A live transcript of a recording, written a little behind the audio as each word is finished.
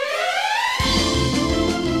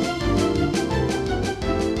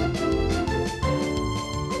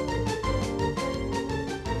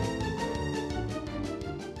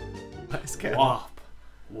again. Wop,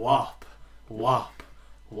 wop, wop,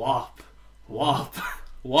 wop, wop,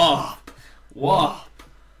 wop, wop,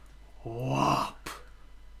 wop.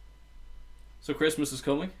 So Christmas is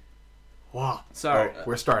coming. Wop. Sorry,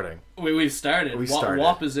 we're starting. We've started. We started.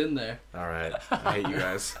 Wop is in there. All right. I hate you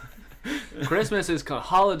guys. Christmas is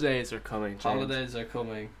holidays are coming. James. Holidays are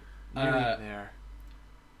coming. Nearly there.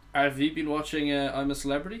 Have you been watching I'm a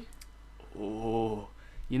Celebrity? Oh,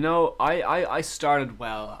 you know, I started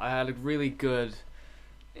well. I had a really good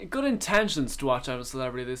intentions to watch I'm a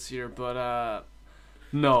Celebrity this year, but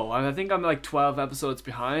no, I think I'm like 12 episodes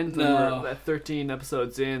behind. No. We're 13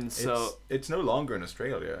 episodes in, so it's no longer in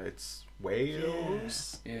Australia. It's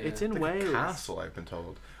Wales. Yeah. it's in Like Wales. a castle, I've been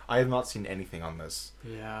told. I have not seen anything on this.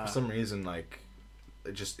 Yeah. For some reason, like,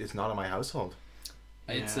 it's not in my household.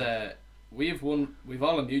 It's Yeah. we've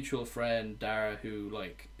all a mutual friend, Dara, who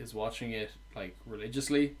like is watching it like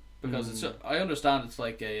religiously because it's I understand it's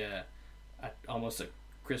like a almost a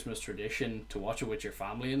Christmas tradition to watch it with your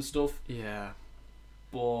family and stuff, Yeah.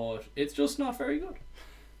 but it's just not very good.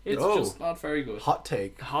 It's Oh. just not very good. Hot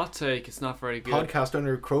take. Hot take. It's not very good. Podcast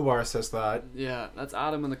owner Crowbar says that. Yeah, that's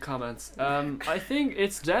Adam in the comments. I think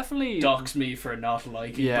it's definitely Dox me for not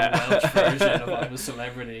liking Yeah. the Welsh version of I'm a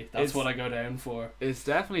Celebrity. That's It's- what I go down for. It's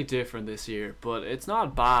definitely different this year, but it's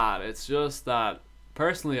not bad. It's just that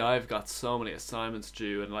personally I've got so many assignments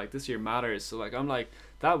due and like this year matters, so like I'm like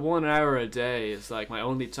that 1 hour a day is like my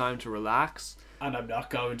only time to relax. And I'm not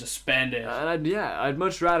going to spend it And I'd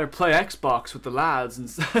much rather play Xbox with the lads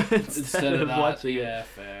instead of that. watching Yeah, it.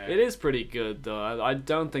 fair. It is pretty good though. I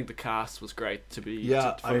don't think the cast was great to be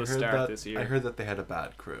Yeah, from the start this year. I heard that they had a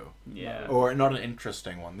bad crew. Yeah. Or not an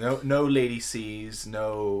interesting one. No Lady C's,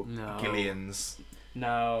 no No. Gillians.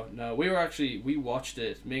 No, we watched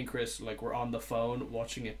it. Me and Chris were on the phone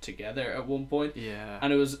watching it together at one point, Yeah.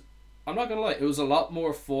 and it was. I'm not gonna lie, it was a lot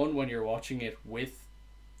more fun when you're watching it with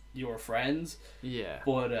your friends. Yeah.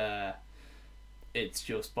 But it's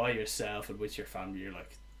just by yourself and with your family. You're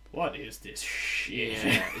like, what is this shit?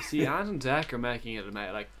 Yeah, you see, Ant and Dec are making it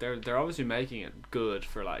like they're obviously making it good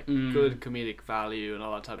for like Mm. good comedic value and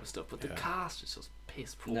all that type of stuff. But the Yeah. cast is just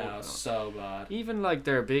piss poor. No, you know? so bad. Even like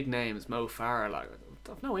their big names, Mo Farah, like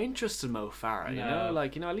I've no interest in Mo Farah. You know, No.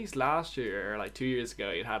 like at least last year or like 2 years ago,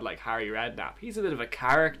 you had like Harry Redknapp. He's a bit of a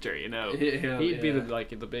character, you know. He'd be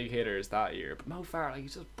the big hitters that year. But Mo Farah, like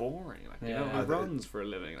he's just boring. Like you know, Yeah. he runs for a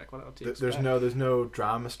living. Like what else do you There's expect? no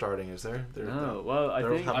drama starting, is there? No. Well, I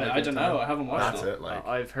they're think having a I good don't time. know. I haven't watched That's it. it. Like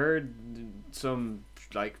I've heard some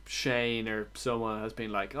like Shane or someone has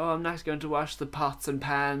been like, oh, I'm not going to watch the pots and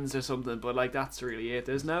pans or something, but like that's really it.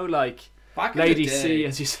 There's no like Back in Lady the day, C,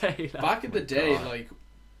 as you say. Like, back in the day, God. like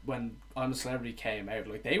when I'm a Celebrity came out,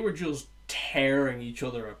 like they were just tearing each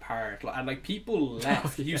other apart, and like people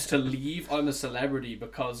left used to leave I'm a Celebrity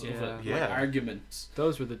because of it, like Yeah. arguments.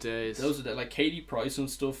 those were the days. Those are like Katie Price and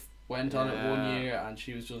stuff went on it one Yeah. year, and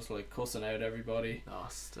she was just like cussing out everybody. oh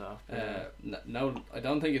stuff. No, I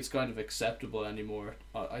don't think it's kind of acceptable anymore.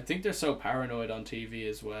 I think they're so paranoid on TV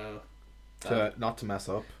as well. not to mess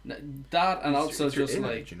up. That and It's- also it's your just image,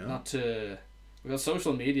 like you know? not to, because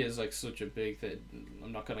social media is like such a big thing.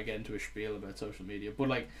 I'm not gonna get into a spiel about social media, but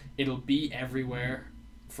like it'll be everywhere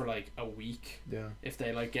for like a week Yeah. if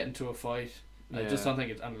they like get into a fight. I Yeah. just don't think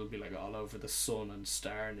it, and it'll be like all over the Sun and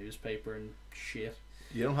Star newspaper and shit.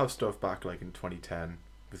 You don't have stuff back like in 2010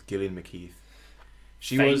 with Gillian McKeith.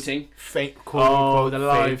 She Fainting. was quote Oh, unquote the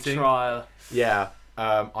live fainting. trial. Yeah,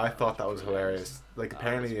 I thought that was hilarious. Like That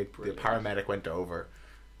apparently was the brilliant. paramedic went over,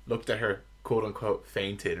 looked at her, quote unquote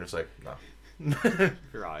fainted, and was like, no.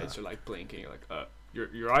 Your eyes are like blinking. You're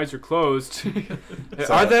like, your eyes are closed.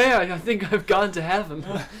 So- Are they? I think I've gone to heaven.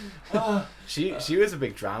 She was a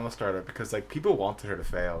big drama starter because like people wanted her to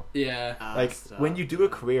fail. Yeah. Like when you do a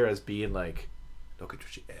career as being like, look at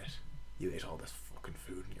what you ate. You ate all this fucking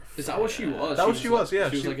food in your Is that what she was? That was she was, yeah.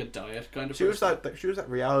 She was She- like a diet kind of She was person. that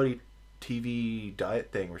reality TV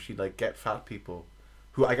diet thing where she'd like get fat people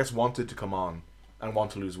who I guess wanted to come on and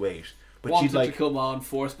want to lose weight, but Wanted she'd like to come on,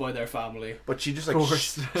 forced by their family. but she just like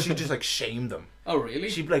Forced. she'd just like shame them. Oh really?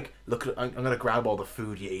 She'd be like, look, I'm gonna grab all the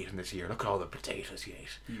food you ate in this year. Look at all the potatoes you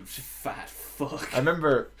ate. You fat fuck. I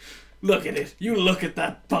remember, Look at it. You look at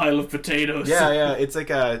that pile of potatoes. yeah, it's like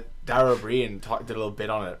Dara Breen did a little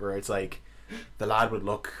bit on it where it's like the lad would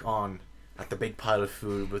look on at the big pile of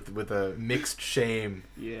food with a mixed shame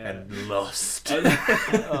Yeah. and lust,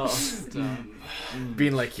 Oh, stop.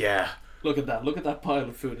 being like, yeah. Look at that. Look at that pile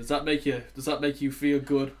of food. Does that make you feel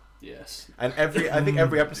good? Yes. And I think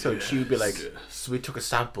every episode she would be like, so we took a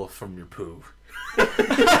sample from your poo.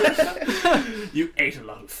 You ate a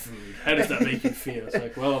lot of food. How does that make you feel? It's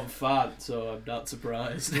like, well, I'm fat, so I'm not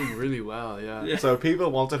surprised. Doing really well, yeah. So people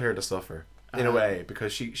wanted her to suffer in a way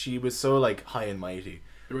because she was so like high and mighty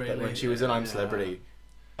Really? that when she was in I'm Celebrity,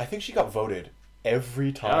 I think she got voted every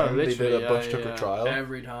Yeah, time they did literally, a Bush Tucker trial.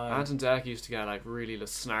 Every time. Ant and Dec used to get like really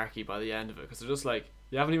snarky by the end of it because they're just like,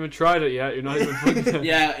 you haven't even tried it yet. You're not even fucking.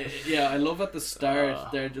 yeah. I love at the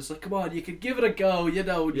start they're just like, come on, you could give it a go. You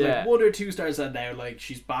know, Yeah. like 1 or 2 stars, and now like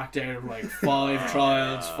she's back down like 5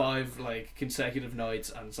 trials, 5 like consecutive nights,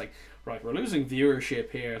 and it's like, right, we're losing viewership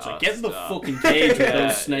here. It's like, get in the fucking cage with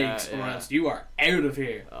those snakes, or else you are out of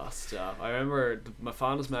here. Oh, stop. I remember my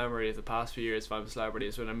fondest memory of the past few years of I'm Celebrity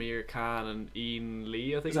is when Amir Khan and Ian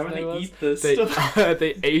Lee, I think Is that his when name they was, eat the stuff?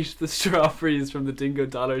 they ate the strawberries from the Dingo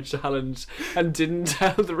Dollar Challenge and didn't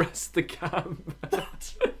tell the rest of the camp.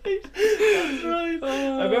 That's right.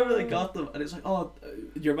 I remember they got them, and it's like, oh,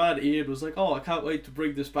 your man Ian was like, oh, I can't wait to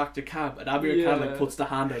bring this back to camp, and Amir Khan like puts the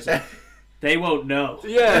hand out, like, they won't know.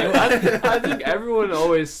 Yeah, I think everyone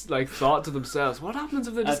always like thought to themselves, what happens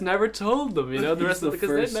if they just never told them? You know, the rest of because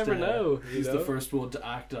they'd never know. He's the first one to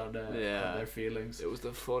act on their feelings. It was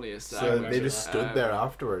the funniest. So they just stood there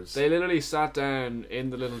afterwards. They literally sat down in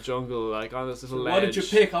the little jungle, like on this little ledge. What did you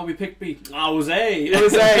pick? Oh, we picked B. Oh, it was A. It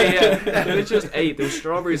was A, yeah. They just ate. There was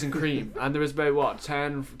strawberries and cream, and there was about what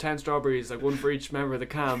 10 strawberries, like one for each member of the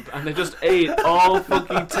camp, and they just ate all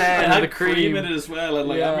fucking 10 of the cream in it as well, and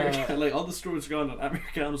like Amir Khan, like all the strawberries gone, and Amir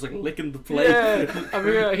Khan was like licking the plate. Yeah,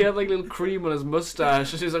 Amir, he had like little cream on his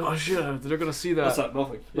mustache, and she was like, "Oh shit, they're gonna see that." That's not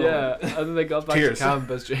nothing. Yeah, and then they got back to camp,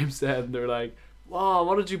 as James said, and they were like, "Wow,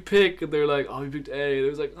 what did you pick?" And they were like, "Oh, we picked A." And it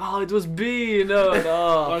was like, "Oh, it was B." You know, and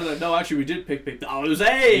Or like, no, actually, we did pick B. Oh, it was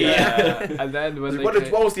A. Yeah, and then when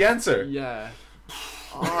what was the answer? Yeah.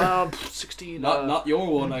 16. Not your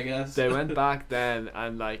one, I guess. They went back then,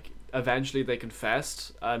 and like eventually they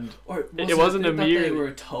confessed, and or it wasn't that Amir. they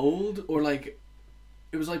were told, or like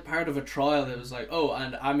it was like part of a trial. It was like, oh,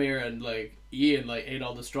 and Amir and like Ian like ate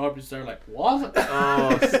all the strawberries. They're like, what?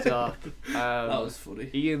 Oh, stop. That was funny.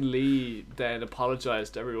 Ian Lee then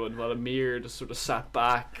apologised to everyone while Amir just sort of sat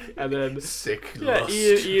back, and then sick. Yeah,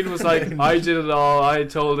 Ian was like, I did it all. I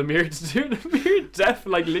told Amir to do it. Amir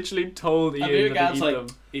like literally told Ian Amir that Khan's he eat like,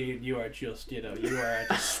 them. Ian, you are just, you are a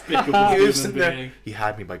despicable human being. He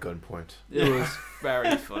had me by gunpoint. It was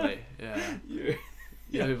very funny. Yeah.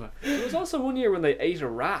 There was also one year when they ate a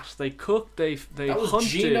rat. They cooked. They that was hunted.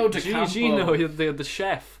 Gino DeCampo. Gino, the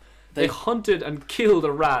chef. They hunted and killed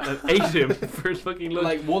a rat and ate him for fucking lunch.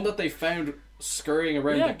 Like one that they found scurrying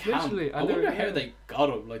around the camp. Literally. I wonder how they got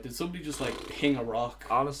him. Like, did somebody just like ping a rock?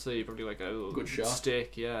 Honestly, probably like a little good shot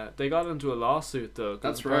stick. Yeah, they got into a lawsuit though.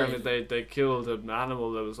 That's apparently right. They killed an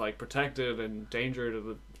animal that was like protected and endangered of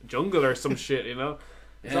the jungle or some shit. You know.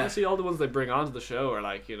 Because obviously all the ones they bring onto the show are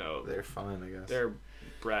like, they're fine, I guess. They're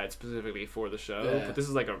bred specifically for the show, Yeah. but this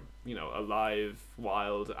is like a live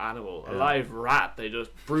wild animal, a live rat they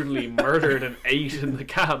just brutally murdered and ate in the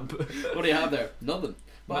camp. What do you have there? Nothing.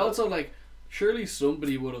 But also, like, surely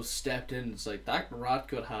somebody would have stepped in. It's like, that rat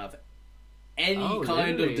could have any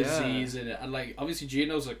kind of disease in it, and like obviously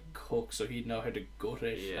Gino's a cook, so he'd know how to gut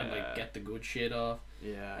it and like get the good shit off.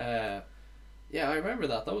 I remember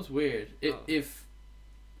that was weird.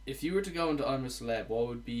 If you were to go into I'm a Celeb, what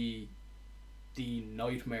would be the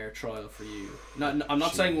nightmare trial for you? I'm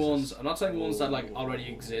not saying ones that like already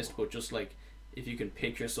exist, but just like if you can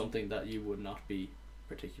picture something that you would not be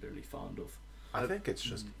particularly fond of. I think it's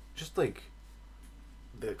just like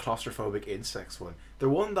the claustrophobic insects one. The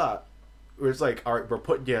one that where it's like, alright, we're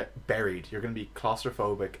putting you buried, you're gonna be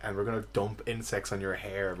claustrophobic, and we're gonna dump insects on your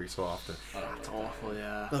hair every so often. That's awful.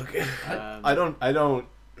 Yeah. Look, I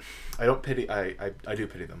don't pity. I do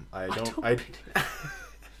pity them.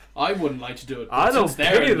 I wouldn't like to do it. I don't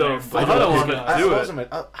pity them. I don't want to do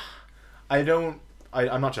it.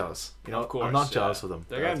 I'm not jealous. Of course, I'm not jealous of them.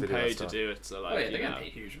 They're getting paid to do it, so like, they're getting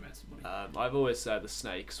paid huge amounts of money. I've always said the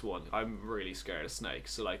snakes one. I'm really scared of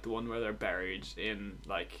snakes. So like the one where they're buried in,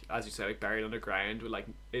 like as you said, like buried underground. With like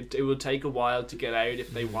it would take a while to get out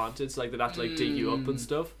if they wanted. So like they'd have to like dig you up and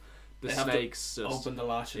stuff. The snakes just open the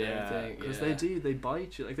latch and everything. Because they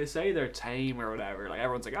bite you. Like they say they're tame or whatever. Like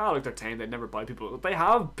everyone's like, oh look, they're tame. They never bite people. They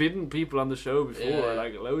have bitten people on the show before,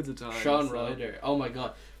 like loads of times. Sean Ryder. Oh my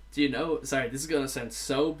god. Do you know? Sorry, this is gonna sound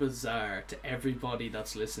so bizarre to everybody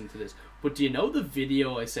that's listening to this. But do you know the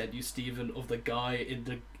video I sent you, Stephen, of the guy in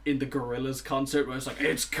the Gorillaz concert where it's like,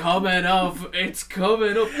 it's coming up.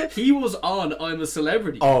 He was on I'm a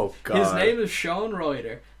Celebrity. Oh god. His name is Sean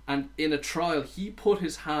Ryder. And in a trial, he put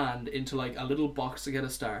his hand into like a little box to get a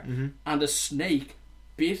star, and a snake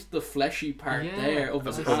bit the fleshy part there of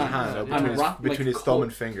his Of his hand, hand, and between his, wrapped, between like, his thumb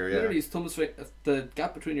and finger, yeah. literally his the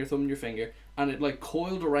gap between your thumb and your finger, and it like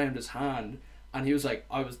coiled around his hand. And he was like,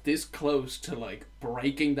 I was this close to like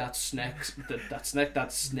breaking that snake's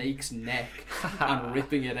neck and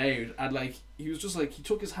ripping it out. And like he was just like, he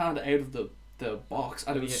took his hand out of the box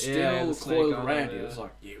and it was still coiled around. He was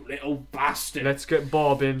like, you little bastard. Let's get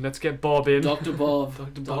Bob in. Dr. Bob.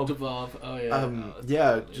 Dr. Bob. Oh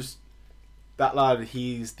yeah. Just that lad.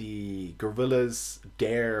 He's the Gorillas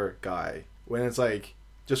Dare guy. When it's like,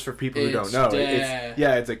 just for people who don't know,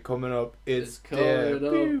 it's like coming up. It's coming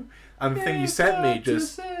up. And the thing you sent me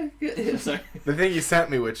the thing you sent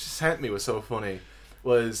me, which sent me was so funny,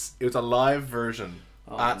 was it was a live version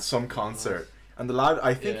at some concert. And the lad,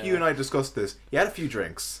 I think you and I discussed this. He had a few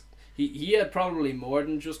drinks. He had probably more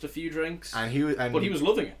than just a few drinks. But he was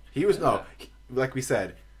loving it. He was like we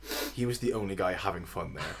said, he was the only guy having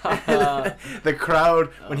fun there. The crowd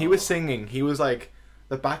when he was singing, he was like.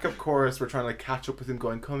 The backup chorus were trying to catch up with him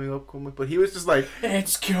going, coming up, but he was just like,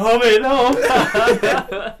 it's coming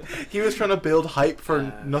up. He was trying to build hype for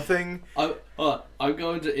nothing. I'm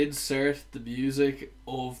going to insert the music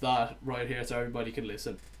of that right here so everybody can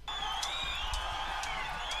listen.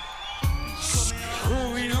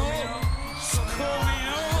 Coming up,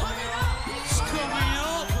 it's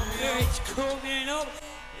coming up.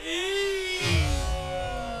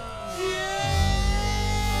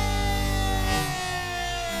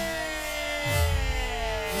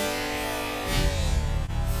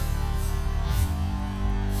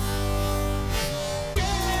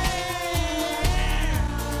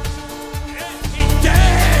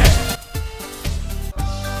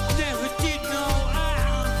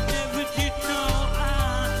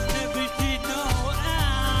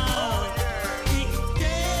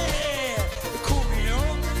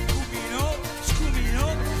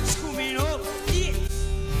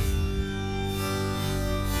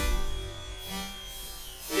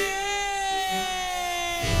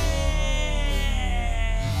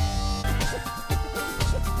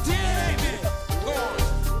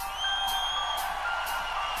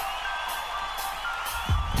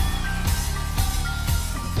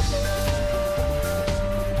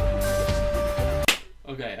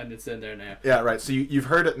 Okay, and it's in there now. Yeah, right. So you've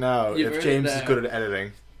heard it now. If James is good at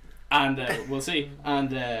editing, and we'll see.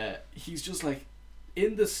 And he's just like,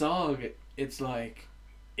 in the song, it's like,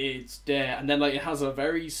 it's there, and then like it has a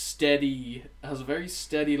very steady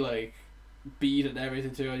like beat and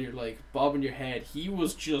everything too, and you're like bobbing your head. He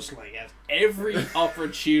was just like, at every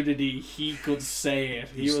opportunity he could say it,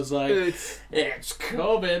 he was like, it's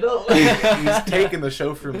coming up. He's taking the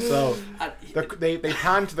show for himself. They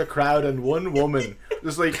pan to the crowd, and one woman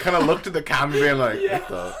just like kind of looked at the camera being like,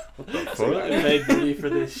 what the fuck? I paid money for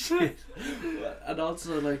this shit. And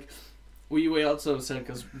also like, we also said,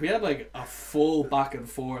 because we had like a full back and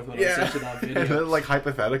forth when I was watching that video. It was like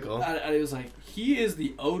hypothetical. And it was like, he is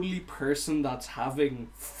the only person that's having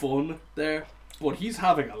fun there, but he's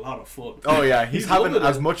having a lot of fun. Oh yeah, he's having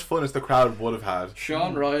as much fun as the crowd would have had.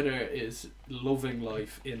 Sean Ryder is loving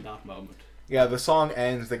life in that moment. Yeah, the song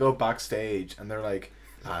ends, they go backstage, and they're like,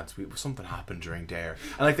 lads, something happened during Dare.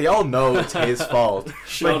 And like, they all know it's his fault.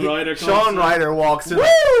 Sean Ryder walks in. Woo!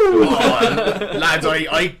 Oh, lads,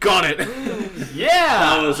 I got it.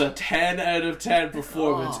 Yeah! That was a 10 out of 10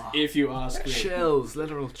 performance, if you ask me. Chills,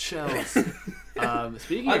 literal chills. I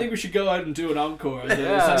think we should go out and do an encore.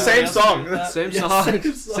 Same song. Same song.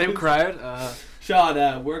 Same crowd.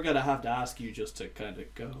 Sean, we're going to have to ask you just to kind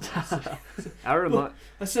of go.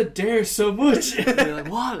 I said Dare so much. You're like,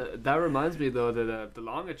 what? That reminds me, though, that the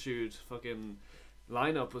Longitude fucking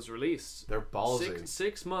lineup was released. They're ballsy.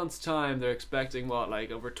 6 months' time, they're expecting, like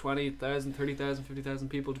over 20,000, 30,000, 50,000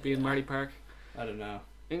 people to be in Marty Park? I don't know.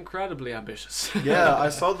 Incredibly ambitious. Yeah, I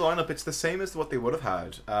saw the lineup. It's the same as what they would have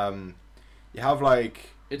had. You have like...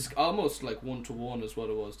 It's almost like 1-to-1 is what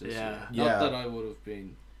it was this year. Yeah. Not that I would have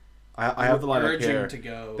been... I have the lineup here. To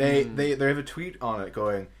go. They have a tweet on it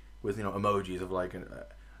going with emojis of like an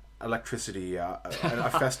electricity, a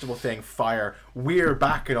festival thing, fire. We're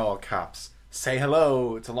back in all caps. Say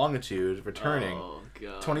hello to Longitude returning,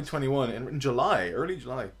 2021 in July, early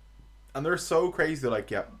July, and they're so crazy. They're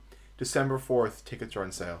like, December 4th tickets are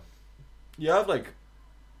on sale. You have like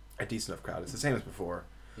a decent enough crowd. It's the same as before.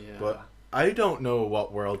 Yeah. But I don't know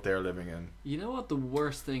what world they're living in. You know what the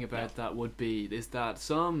worst thing about that would be is that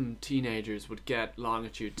some teenagers would get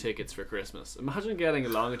Longitude tickets for Christmas. Imagine getting a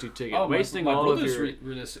Longitude ticket, wasting my all of brothers your...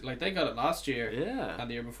 like they got it last year, and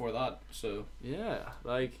the year before that. So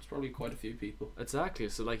like it's probably quite a few people. Exactly.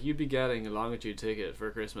 So like you'd be getting a Longitude ticket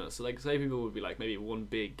for Christmas. So like say people would be like maybe one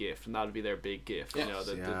big gift, and that would be their big gift. Yes.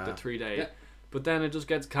 You know, the 3 day. Yeah. but then it just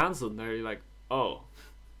gets cancelled, and they're like, oh,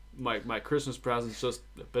 my Christmas present's just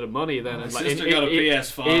a bit of money. Then My it's like sister got a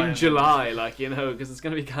PS5 in July, like, you know, because it's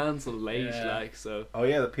gonna be cancelled late, Yeah. like, so. Oh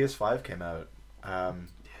yeah, the PS5 came out.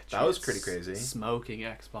 That was pretty crazy. Smoking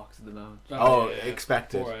Xbox at the moment. Oh, yeah.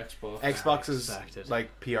 expected. Poor Xbox. Xbox's Expected.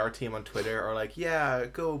 like PR team on Twitter are like, yeah,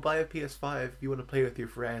 go buy a PS5 if you want to play with your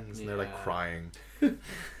friends, and they're like Yeah. crying.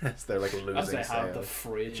 As they're like losing As they have the sales.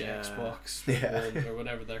 fridge Yeah. Xbox Yeah. one, or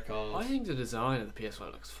whatever they're called. I think the design of the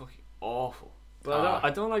PS5 looks fucking awful. But Ah. I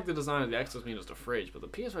don't like the design of the Xbox being just a fridge, but the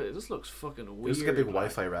PS5, it just looks fucking weird. It's like a big like,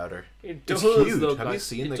 Wi-Fi router. It It's does huge. look Have like, you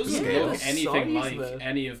seen It the doesn't scale? look anything Size like of it.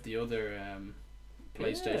 any of the other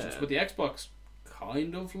PlayStations, Yeah. but the Xbox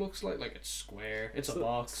kind of looks like it's square. It's a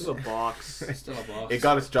box. It's a box. It's still a box. It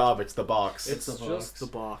got its job. It's the box. It's It's the just box. the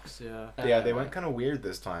box, yeah. Yeah, they went kind of weird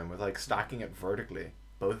this time with like stacking it vertically,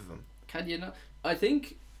 both of them. Can you not? I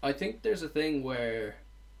think there's a thing where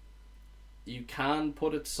you can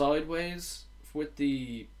put it sideways with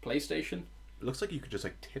the PlayStation. It looks like you could just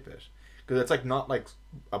like tip it because it's like not like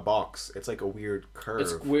a box. It's like a weird curve.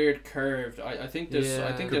 It's weird curved. I think there's Yeah.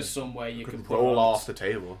 I think there's some way you can could put roll it on off its- the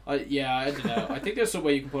table. Yeah, I don't know. I think there's some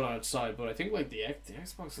way you can put it on its side, but I think like the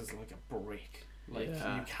Xbox is like a brick. Like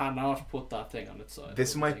Yeah. you cannot put that thing on its side.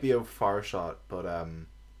 This might be a far shot, but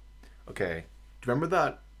okay. Do you remember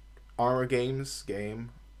that Armor Games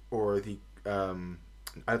game or the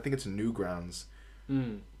I think it's Newgrounds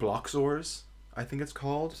Bloxors? I think it's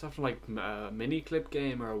called. Just after like a mini clip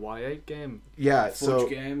game or a Y8 game. Yeah, Fudge so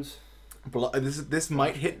games. this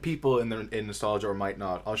might hit people in nostalgia or might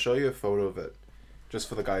not. I'll show you a photo of it, just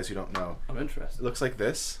for the guys who don't know. I'm It interested. looks like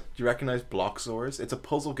this. Do you recognize Bloxors? It's a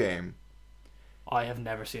puzzle game. I have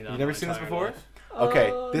never seen that. You've in never my seen this entire before? life.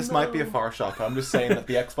 Okay, this might be a far shot, but I'm just saying that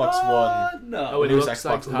the Xbox One, No. Oh, it newest looks Xbox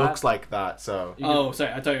like that? looks like that. So Oh,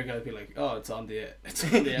 sorry. I thought you were gonna be like, oh, it's on the. It's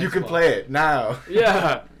on the you can Xbox. play it now.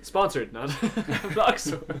 Yeah, sponsored, not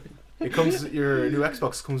Bloxor. It comes. Your new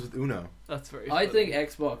Xbox comes with Uno. That's very. I funny. think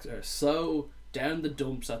Xbox are so down the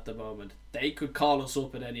dumps at the moment. They could call us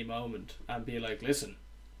up at any moment and be like, "Listen,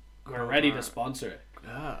 we're ready to sponsor it."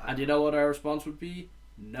 Yeah. And you know what our response would be?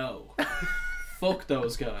 No. Fuck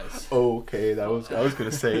those guys. Okay, I was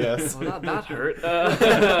gonna say yes. Oh, that hurt.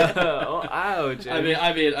 Oh, ouch. I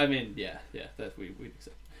mean, yeah, that we'd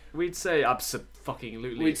accept. We'd say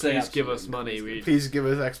abso-fucking-lutely. We'd say please give us absolutely, money. We Please give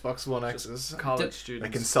us Xbox One X's. college Did- students.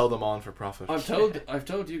 I can sell them on for profit. I've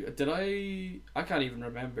told you. Did I can't even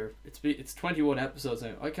remember. It's 21 episodes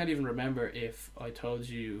now. I can't even remember if I told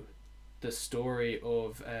you the story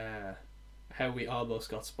of how we almost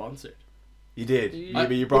got sponsored. You did. I-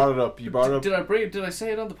 You brought it up. You brought it up. Did I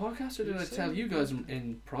say it on the podcast or did I tell you guys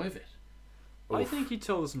in private? I Oof. think he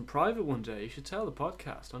told us in private one day. You should tell the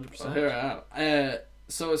podcast, 100%. So here I am.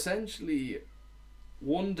 So essentially,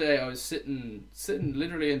 one day I was sitting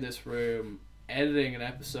literally in this room editing an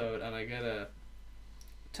episode, and I get a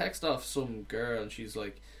text off some girl, and she's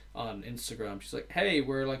like on Instagram. She's like, "Hey,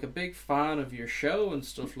 we're like a big fan of your show and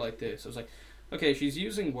stuff like this." I was like, "Okay." She's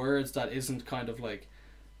using words that isn't kind of like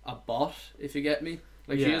a bot, if you get me.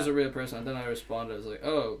 Like she Yeah. is a real person. And then I responded. I was like,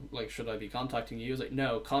 "Oh, like should I be contacting you?" I was like,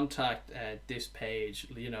 "No, contact this page.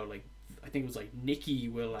 You know, like I think it was like Nikki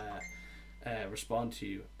will respond to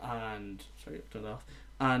you." And sorry, turn it off.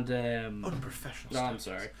 And Unprofessional. no, I'm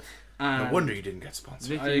stuff. sorry. No And wonder you didn't get sponsored.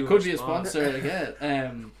 Nikki it will could be a respond. sponsor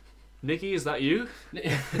again. Nikki, is that you?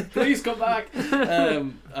 Please come back.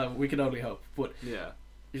 We can only hope. But Yeah.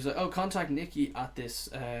 he's like, "Oh, contact Nikki at this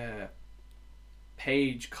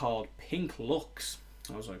page called Pink Looks."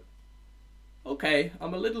 I was like, "Okay."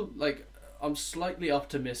 I'm slightly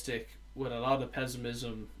optimistic with a lot of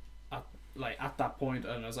pessimism at that point,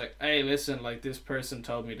 and I was like, "Hey, listen, like this person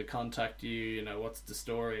told me to contact you. You know, what's the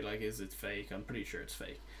story? Like, is it fake? I'm pretty sure it's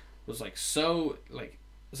fake." It was like so like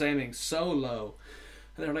saying so low,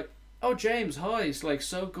 and they're like, "Oh, James, hi. It's like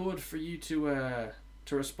so good for you to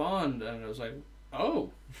respond." And I was like,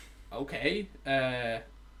 "Oh, okay.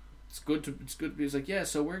 It's good to be." He's like, "Yeah,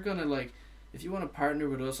 so we're gonna like, if you want to partner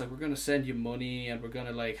with us, like we're gonna send you money, and we're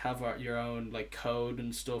gonna like have your own like code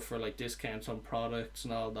and stuff for like discounts on products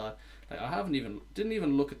and all that." Like I didn't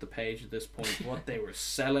even look at the page at this point what they were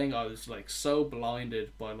selling. I was like so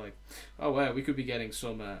blinded by like, oh wow, we could be getting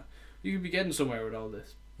some you could be getting somewhere with all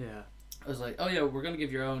this. Yeah. I was like, oh yeah, we're gonna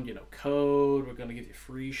give your own, code. We're gonna give you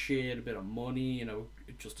free shit, a bit of money,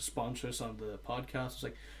 just to sponsor us on the podcast. I was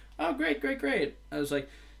like, oh great. I was like,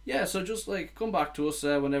 yeah, so just like come back to us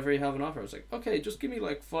whenever you have an offer. I was like, okay, just give me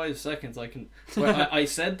like 5 seconds. I can. I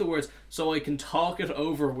said the words so I can talk it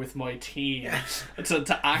over with my team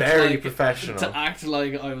to act Very like professional. to act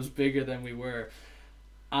like I was bigger than we were.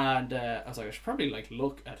 And I was like, I should probably like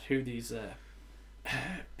look at who these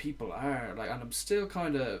people are like, and I'm still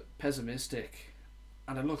kind of pessimistic.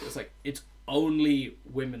 And I look, it's like it's only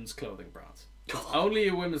women's clothing brands. It's only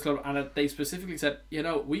a women's clothing, and they specifically said,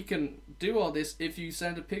 we can do all this if you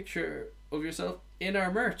send a picture of yourself in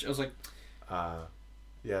our merch. I was like,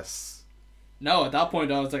 yes. No, at that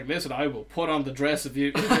point I was like, listen, I will put on the dress if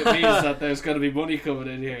it means that there's going to be money coming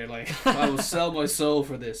in here. Like, I will sell my soul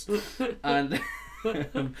for this. And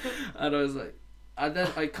and I was like, and then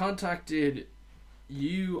I contacted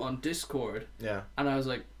you on Discord. Yeah. And I was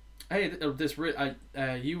like, hey,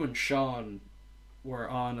 you and Sean were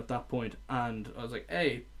on at that point, and I was like,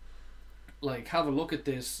 hey, like, have a look at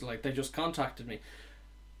this. Like, they just contacted me.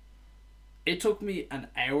 It took me an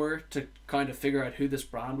hour to kind of figure out who this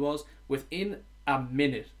brand was. Within a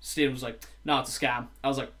minute, Steven was like, no, it's a scam. I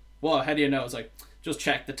was like, what? How do you know? I was like, just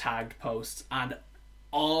check the tagged posts. And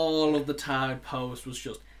all of the tagged posts was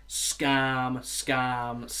just scam,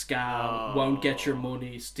 won't get your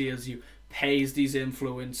money, steals you, pays these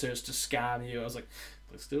influencers to scam you. I was like,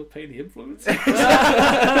 I still pay the influencers?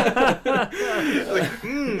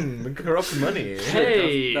 Like, corrupt money.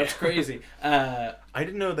 Hey, that's crazy. I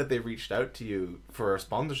didn't know that they reached out to you for a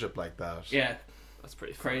sponsorship like that. Yeah, that's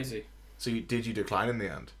pretty funny. crazy. So did you decline in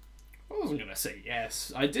the end? I wasn't gonna say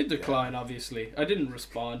yes. I did decline. Obviously, I didn't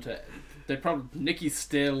respond to. They probably Nikki's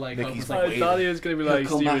still like. Nikki's I thought he was gonna be like,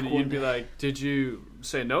 Steven, you'd be like, did you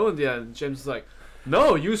say no in the end? James was like,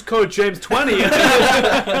 no, use code James20.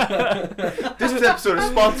 This episode is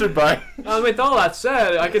sponsored by. And with all that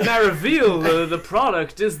said, I can now reveal the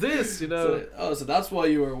product is this, So that's why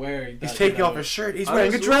you were wearing that. He's taking off his shirt. He's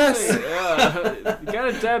wearing a dress. Get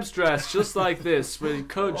a Deb's dress just like this with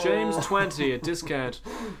code James20 at discount.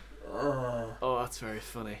 Oh, that's very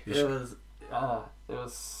funny. It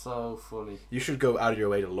was so funny. You should go out of your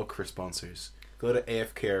way to look for sponsors. Go to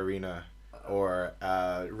AFK Arena or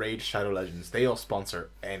Raid Shadow Legends. They all sponsor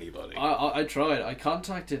anybody. I tried. I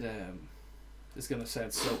contacted this is gonna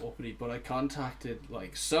sound so uppity, but I contacted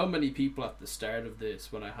like so many people at the start of this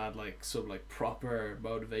when I had like some like proper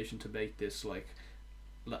motivation to make this like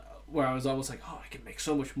where I was almost like, oh, I can make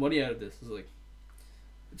so much money out of this. It's like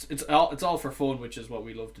it's all for fun, which is what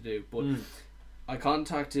we love to do. But I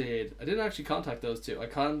didn't actually contact those two. I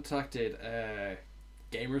contacted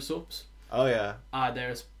Gamer Subs. Oh yeah.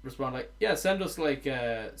 They respond like, yeah, send us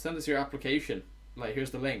your application. Like,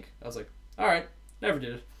 here's the link. I was like, all right, never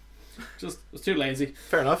did it. Just was too lazy.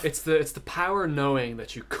 Fair enough. It's the power knowing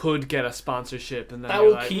that you could get a sponsorship, and then that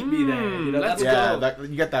will keep me there. Let's go.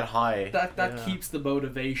 You get that high. That keeps the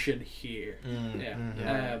motivation here.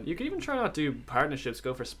 You could even try not do partnerships.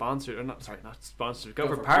 Go for sponsored, or not sponsors. Go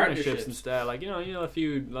for partnerships partnerships instead. Like a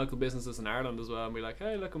few local businesses in Ireland as well, and be like,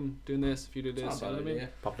 hey, look, I'm doing this. If you do this, you know what I mean?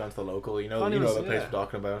 Pop down to the local. You know the place we're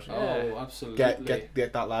talking about. Oh, absolutely.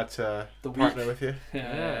 Get that lad to partner with you.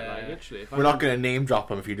 Like literally. We're not going to name drop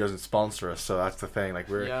him if he doesn't sponsor us, so that's the thing. Like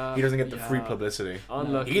he doesn't get the free publicity.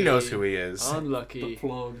 Unlucky. He knows who he is. Unlucky. The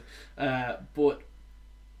plug. But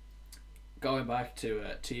going back to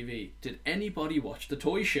TV, did anybody watch the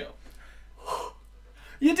toy show?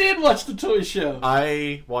 You did watch the toy show.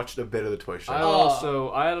 I watched a bit of the toy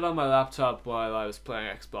show. I had it on my laptop while I was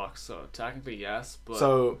playing Xbox, so technically yes. But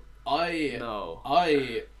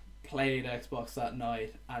I played Xbox that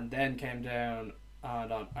night and then came down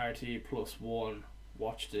and on RT+1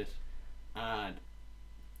 watched it, and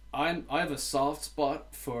I have a soft spot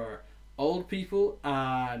for old people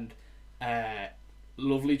and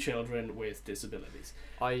lovely children with disabilities,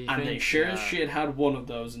 and they sure as shit had one of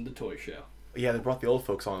those in the toy show. Yeah, they brought the old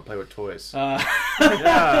folks on to play with toys. What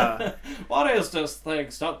is this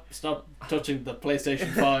thing? Stop touching the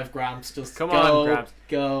PlayStation 5, Gramps. Just come on, Gramps.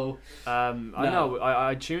 Go. I know.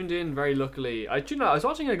 I tuned in very luckily. I was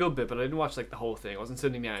watching a good bit, but I didn't watch like the whole thing. I wasn't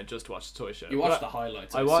sitting down just to watch the toy show. You watched the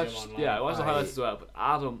highlights. I watched the highlights as well. But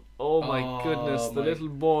Adam, oh my goodness, the little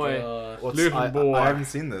boy. I haven't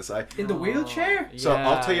seen this. In the wheelchair? So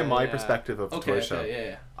I'll tell you my perspective of the toy show.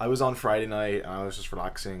 Yeah. I was on Friday night and I was just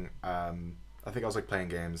relaxing. I think I was like playing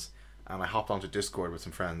games, and I hopped onto Discord with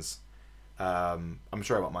some friends. I'm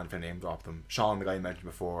sure I won't mind if I name drop them. Sean, the guy you mentioned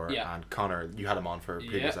before, and Connor, you had him on for a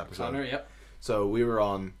previous episode. Connor, yep. So we were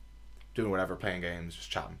on doing whatever, playing games,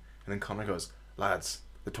 just chatting, and then Connor goes, "Lads,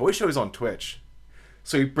 the toy show is on Twitch."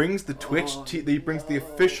 So he brings the he brings the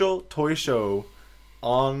official toy show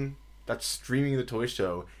on, that's streaming the toy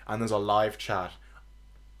show, and there's a live chat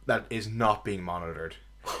that is not being monitored.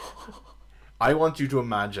 I want you to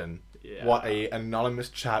imagine what a anonymous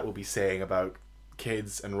chat will be saying about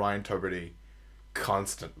kids and Ryan Tuberty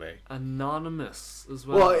constantly. Anonymous as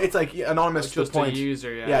well. Well, it's like anonymous to the just point. A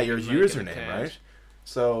user, your username, right?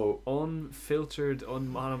 So unfiltered,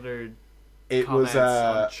 unmonitored. It was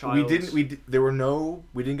comments on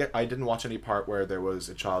I didn't watch any part where there was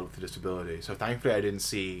a child with a disability, so thankfully I didn't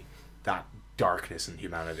see that darkness in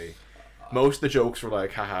humanity. Most of the jokes were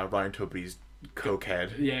like, haha, Ryan Tubridy's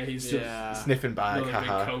cokehead. Yeah, he's just sniffing bag, another big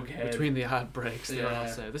haha. cokehead. between the ad breaks. They all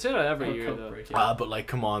say they say that every year though. Break, yeah. But like,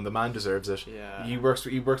 come on, the man deserves it. Yeah. He works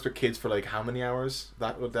with kids for like how many hours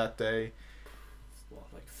that day? What,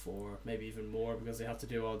 like 4, maybe even more, because they have to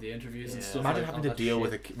do all the interviews and Yeah. stuff. Imagine like having all to that deal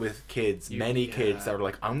shit. with kids, You- many yeah. kids that were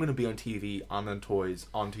like, I'm gonna be on TV, on toys,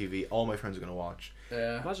 on TV. All my friends are gonna watch.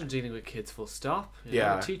 Yeah. Imagine dealing with kids full stop. You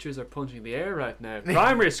Yeah. know, teachers are punching the air right now.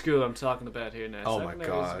 Primary school I'm talking about here now. Oh my Secondary is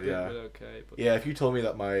God, a bit- yeah. bit okay, but Yeah, if you told me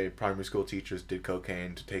that my primary school teachers did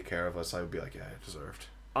cocaine to take care of us, I would be like, yeah, deserved.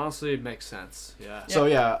 honestly it makes sense. Yeah. So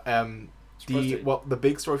yeah, Supposed to- the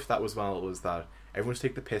big story for that was that everyone's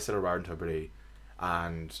taking the piss out of Ryder Tubridy,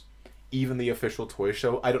 and even the official toy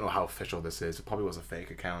show, I don't know how official this is, it probably was a fake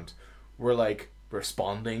account, were like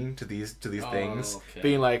responding to these things, okay.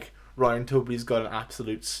 being like, Ryan Tubridy's got an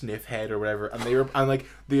absolute sniff head or whatever, and they were, and like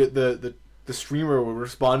the streamer would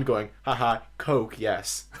respond going, haha, coke,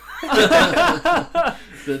 yes.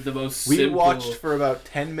 the most We simple, watched for about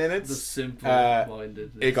 10 the minutes. simple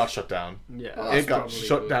minded. It got shut down. Yeah. Oh, It that's got probably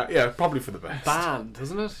shut good. down. Yeah, probably for the best. Banned,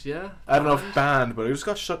 isn't it? Yeah. I don't know if banned, but it just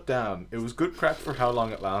got shut down. It was good crack for how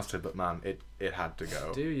long it lasted, but man, it had to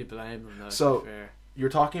go. Do you blame them though? So- to be fair? You're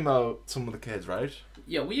talking about some of the kids, right?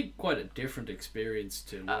 Yeah, we had quite a different experience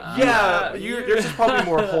to. Yeah, yours is probably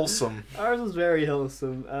more wholesome. Ours was very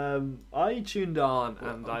wholesome. I tuned on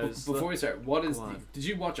and I was. Before we start, what is Go the? on. Did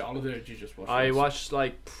you watch all of it, or did you just watch? I this? watched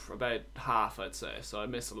like about half, I'd say, so I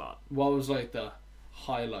missed a lot. What was like the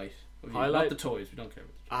highlight? Of you? Highlight? Not the toys. We don't care. About the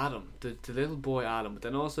toys. Adam, the little boy Adam, but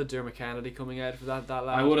then also Dermot Kennedy coming out for that lad.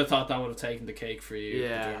 I would have thought that would have taken the cake for you.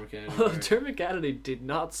 Yeah. The Dermot Kennedy Well, part. Dermot Kennedy did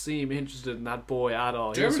not seem interested in that boy at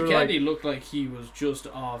all. He was Dermot sort of Kennedy looked like he was just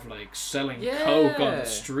off like selling Yeah. coke on the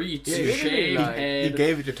streets, Yeah, he shaved like- head. He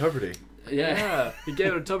gave it to Tubridy. yeah. he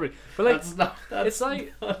gave it to Tubridy. But like, That's not. That's it's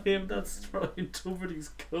like not him. That's Ryan Tubridy's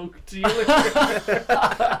coke dealer.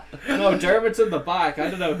 No, Dermot's in the back. I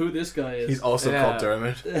don't know who this guy is. He's also Yeah. called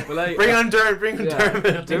Dermot. but like, Bring on Dermot, bring on yeah.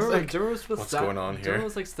 Dermot. He's like, Dermot was "What's going on here?" Dermot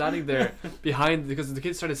was like standing there behind because the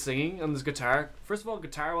kid started singing on this guitar. First of all,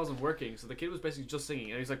 guitar wasn't working, so the kid was basically just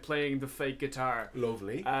singing, and he's like playing the fake guitar.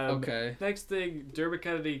 lovely. Okay. Next thing, Dermot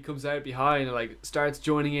Kennedy comes out behind and like starts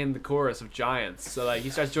joining in the chorus of Giants. So like he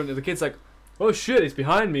starts joining. The kid's like, "Oh shit, he's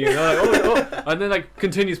behind me!" And they're like, oh, and then like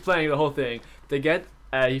continues playing the whole thing. They get.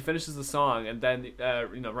 He finishes the song, and then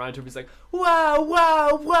Ryan Tubridy's like, "Wow,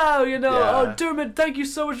 wow, wow!" Yeah. Oh Dermot, thank you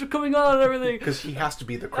so much for coming on and everything. Because he has to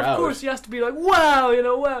be the crowd. Of course, he has to be like, wow,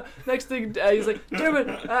 wow. Next thing, he's like, Dermot,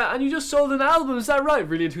 and you just sold an album, is that right?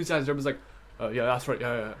 Really enthusiastic. Dermot's like, oh, yeah, that's right,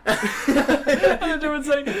 yeah. And then Dermot's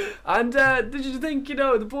like, and did you think,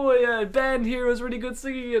 the boy Ben here was really good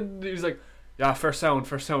singing? And he's like, yeah, first sound,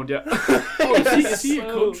 yeah. Oh, is he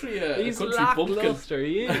a country? He's a country bumpkin. lackluster,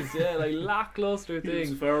 he is, yeah, like lackluster He's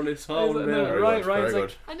thing. fairly He's sound. like, there. no, Very right, good, right. He's very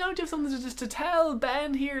like, good. I know, do you have something to tell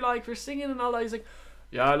Ben here, like, for singing and all that? He's like,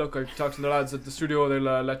 yeah, look, I talked to the lads at the studio,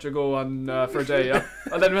 they'll let you go on for a day, yeah.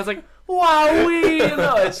 And then he was like,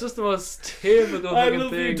 wowee, it's just the most typical I fucking love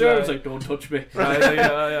thing. you, Dermot's like, don't touch me. right, like,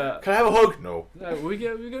 yeah. Can I have a hug? No. We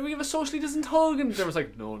give a socially distant hug, and Dermot's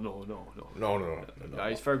like, no. No. Yeah,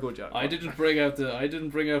 he's very good, yeah. I didn't bring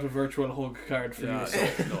out a virtual hug card for Yeah, you.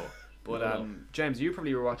 So. no. But No. James, you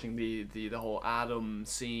probably were watching the whole Adam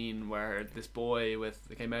scene where this boy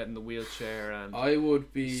came out in the wheelchair and I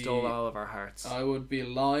would be stole all of our hearts. I would be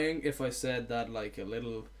lying if I said that like a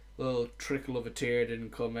little trickle of a tear didn't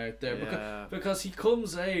come out there Yeah. because he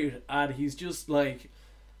comes out and he's just like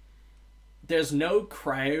there's no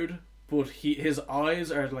crowd, but his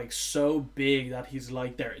eyes are like so big that he's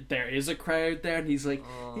like there is a crowd there, and he's like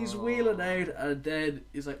he's wheeling out, and then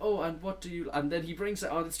he's like, oh, and what do you, and then he brings it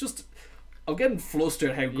on. It's just, I'm getting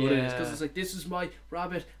flustered how good it is, because it's like, this is my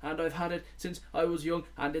rabbit and I've had it since I was young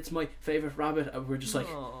and it's my favourite rabbit, and we're just like,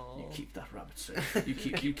 you keep that rabbit safe.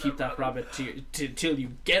 You keep that rabbit till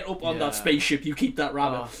you get up on Yeah. that spaceship. You keep that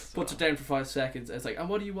rabbit. Oh, Puts it down for 5 seconds. It's like, and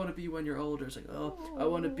what do you want to be when you're older? It's like, oh, I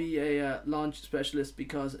want to be a launch specialist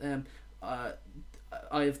because I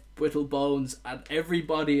have brittle bones. And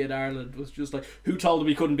everybody in Ireland was just like, who told him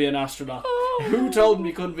he couldn't be an astronaut? Who told him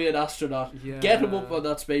he couldn't be an astronaut? Yeah. Get him up on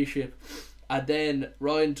that spaceship. And then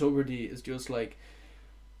Ryan Tubridy is just like,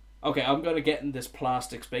 okay, I'm gonna get in this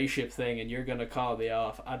plastic spaceship thing and you're gonna call me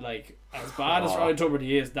off. And like, as bad as Ryan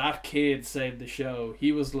Tubridy is, that kid saved the show.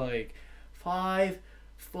 He was like, 5,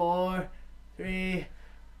 4, 3,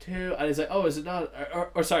 2, and he's like, oh, is it not?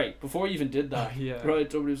 Or sorry, before you even did that, Yeah. Ryan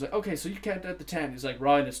Tuberty was like, okay, so you count out to 10. He's like,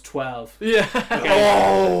 Ryan, it's 12. Yeah.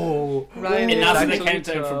 Oh, Ryan And is that's the actually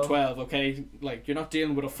countdown from 12. 12, okay? Like, you're not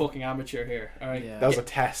dealing with a fucking amateur here, alright? Yeah. that was a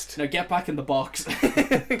test. Now get back in the box.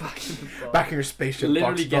 Back in your spaceship.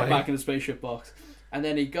 Literally box, get Ryan. back in the spaceship box. And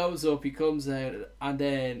then he goes up, he comes out, and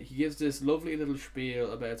then he gives this lovely little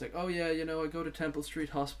spiel about, it's like, oh yeah, you know, I go to Temple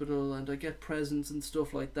Street Hospital and I get presents and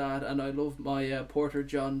stuff like that, and I love my Porter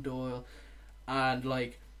John Doyle. And,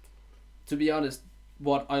 like, to be honest,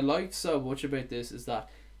 what I liked so much about this is that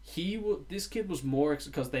this kid was more,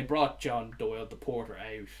 because they brought John Doyle, the porter,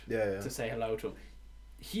 out Yeah. to say hello to him.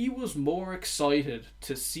 He was more excited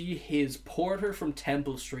to see his porter from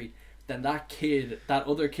Temple Street than that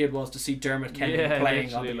other kid was to see Dermot Kennedy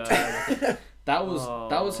playing on the guitar. That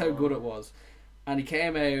was how good it was. And he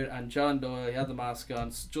came out, and John Doyle, he had the mask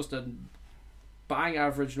on, just a bang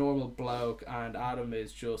average normal bloke, and Adam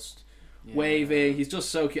is just waving. He's just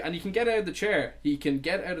so cute, and he can get out of the chair.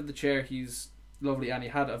 He's lovely, and he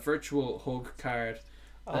had a virtual hug card.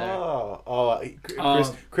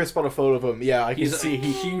 Chris bought a photo of him. Yeah, I can see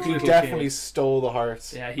he definitely stole the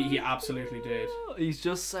heart. Yeah, he absolutely did. He's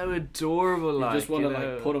just so adorable. You just want to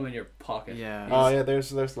like put him in your pocket. Yeah. Oh yeah, there's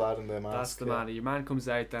the lad in the mask. That's the man. Your man comes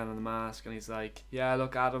out down in the mask, and he's like, "Yeah,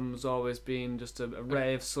 look, Adam's always been just a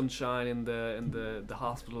ray of sunshine in the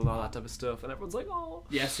hospital and all that type of stuff." And everyone's like, "Oh,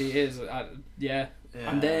 yes, he is." Yeah.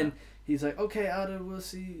 And then he's like, "Okay, Adam, we'll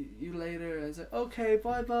see you later." And he's like, "Okay,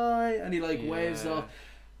 bye bye," and he like waves off.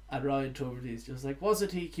 And Ryan Tuberty's just like,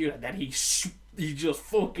 wasn't he cute? And then he just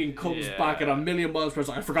fucking comes back at a million miles per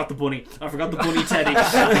hour. I forgot the bunny, Teddy.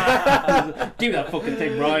 Give me that fucking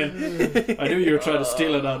thing, Ryan. I knew you were trying to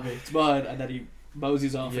steal it on me. It's mine. And then he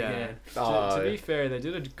moseys off again. To be fair, they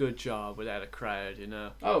did a good job without a crowd, you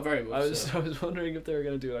know. Oh, very much. I was wondering if they were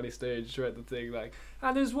going to do any stage throughout the thing, like,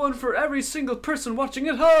 and there's one for every single person watching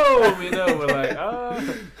at home, you know. We're like,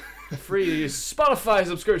 free Spotify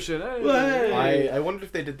subscription. Hey. I wondered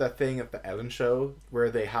if they did that thing at the Ellen show where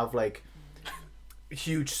they have like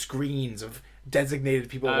huge screens of designated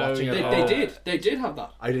people watching at home. They did have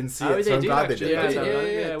that. I didn't see it, so I'm glad they did.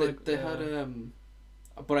 They had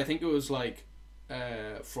but I think it was like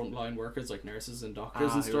frontline workers like nurses and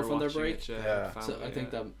doctors and stuff on their break. So I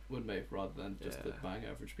think that would make rather than just the bang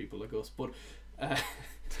average people like us. But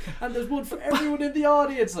and there's one for everyone in the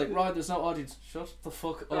audience. Like, right, there's no audience. Shut the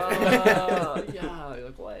fuck up.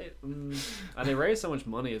 Like, wait. And they raise so much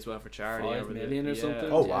money as well for charity. 5 million or something.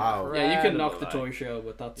 Oh wow. Yeah, you can knock the toy show,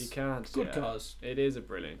 but that's you can't. Good cause. It is a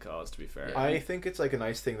brilliant cause, to be fair. I think it's like a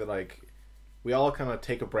nice thing that like we all kind of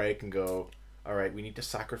take a break and go, all right, we need to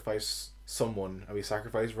sacrifice someone, and we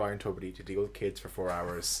sacrifice Ryan Tuberty to deal with kids for 4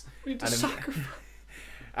 hours. We need to sacrifice.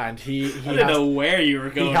 And he I didn't know where you were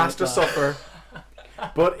going. He has to suffer.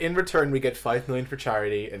 But in return, we get 5 million for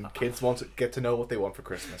charity, and kids want to get to know what they want for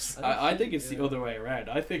Christmas. I think it's the other way around.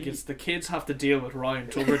 I think it's the kids have to deal with Ryan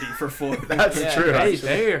Tuberty for fun. That's true.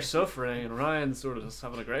 They are suffering, and Ryan's sort of just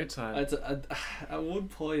having a great time. At one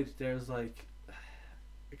point, there's like,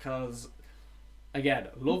 because again,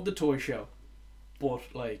 love the toy show, but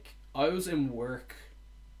like I was in work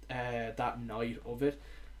that night of it,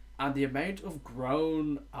 and the amount of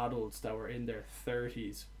grown adults that were in their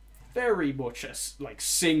 30s, very much like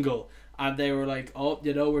single, and they were like, oh,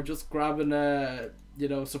 you know, we're just grabbing a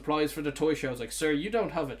supplies for the toy show. I was like, sir, you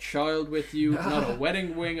don't have a child with you, not a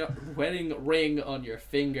wedding ring on your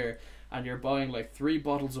finger, and you're buying like 3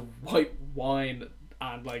 bottles of white wine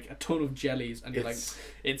and like a ton of jellies, and you're like,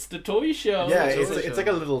 it's the toy show. Yeah, it's like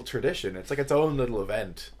a little tradition. It's like its own little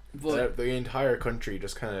event that the entire country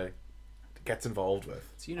just kind of gets involved with.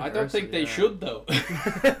 I don't think they should though.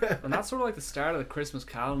 And that's sort of like the start of the Christmas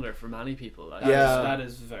calendar for many people. Like, that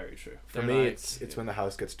is very true. For me, it's when the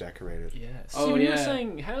house gets decorated. Yeah. Steven, you were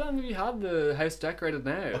saying, how long have you had the house decorated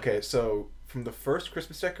now? Okay, so from the first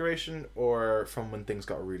Christmas decoration, or from when things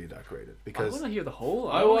got really decorated? Because I want to hear the whole.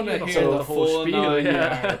 I want to hear the whole spiel.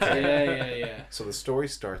 Yeah. So the story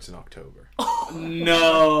starts in October.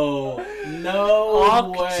 No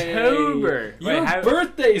October. Way. Your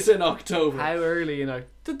birthday's in October. How early? You know,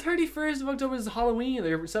 the 31st of October is Halloween.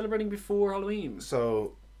 They're celebrating before Halloween.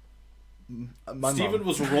 So Stephen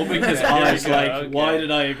was rubbing his eyes why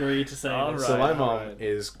did I agree to say this? Right, so my mom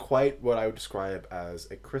is quite what I would describe as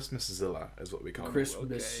a Christmas-zilla, is what we call it.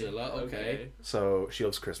 Christmas-zilla, okay. So she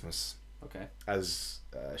loves Christmas. Okay. As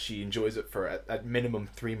she enjoys it for at minimum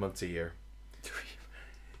 3 months a year.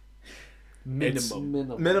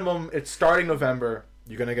 Minimum. It's starting November,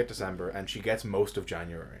 you're going to get December, and she gets most of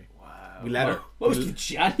January. Wow. We let her. Most of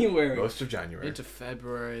January. Most of January. Into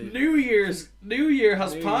February. New Year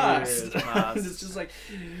has passed. passed. It's just like.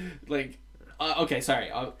 Okay,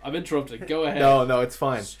 sorry, I'm interrupting. Go ahead. No, it's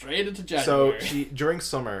fine. Straight into January. So during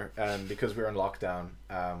summer, because we were in lockdown,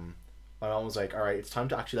 my mom was like, "All right, it's time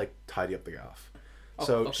to actually like tidy up the gaff."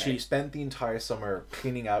 So okay. she spent the entire summer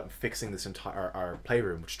cleaning out and fixing this entire our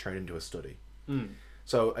playroom, which turned into a study.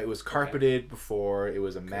 So it was carpeted before. It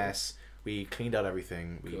was a mess. We cleaned out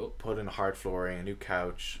everything. We put in hard flooring, a new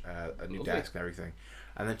couch, a new desk, and everything.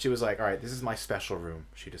 And then she was like, "All right, this is my special room."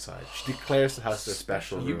 She decided. She declares the house a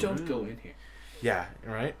special room. You don't go in here. Yeah,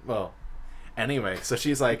 right? Well, anyway, so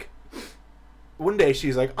she's like, one day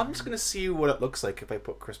she's like, "I'm just going to see what it looks like if I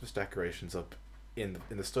put Christmas decorations up in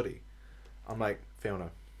the study." I'm like, "Fiona."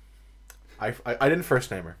 I didn't first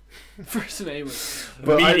name her. First name.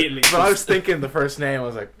 But Immediately. I was thinking the first name, I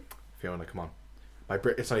was like, "Fiona, come on.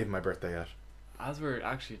 It's not even my birthday yet." As we're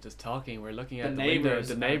actually just talking, we're looking at The the window. neighbours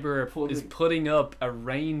The neighbour is putting up a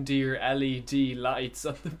reindeer LED lights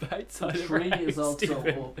on the outside of her tree house. is also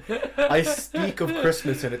Stephen. up. I speak of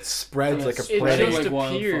Christmas and it spreads like a It plague. just Like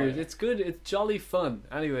wildfire. appeared. It's good. It's jolly fun.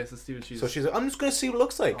 Anyway, so Stephen, So she's like, "I'm just going to see what it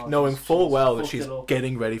looks like," Oh, knowing full she's well that fucked she's it up.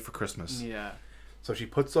 getting ready for Christmas. yeah. So she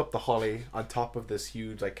puts up the holly on top of this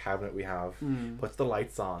huge like cabinet we have, Mm. puts the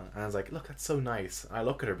lights on, and I was like, "Look, that's so nice." And I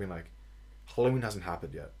look at her being like, "Halloween hasn't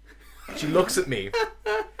happened yet." She looks at me.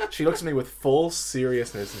 She looks at me with full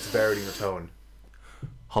seriousness and severity in her tone.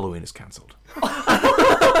 "Halloween is cancelled."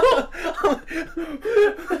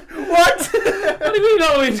 What? What do you mean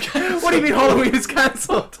Halloween's cancelled? What do you mean Halloween is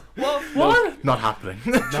cancelled? What? Not happening.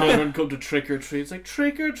 Children come to trick or treat. It's like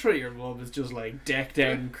trick or treat. Your mum is just like decked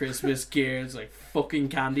out in Christmas gears, like fucking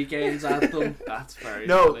candy canes at them. That's very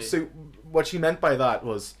No, funny. so what she meant by that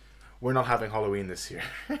was, we're not having Halloween this year.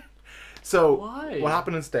 So Why? what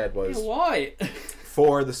happened instead was, Yeah, why?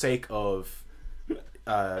 for the sake of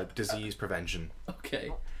disease prevention,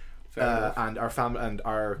 Okay. Fair enough. and our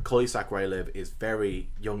our cul-de-sac where I live is very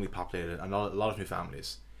youngly populated and a lot of new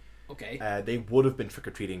families. Okay. They would have been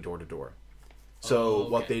trick-or-treating door to door. So Oh,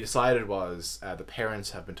 what okay. they decided was, the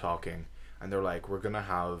parents have been talking and they're like, "We're gonna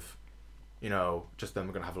have, just then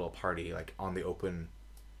we're gonna have a little party like on the open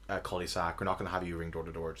cul-de-sac. We're not gonna have you ring door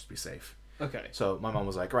to door, just be safe." Okay. So my mom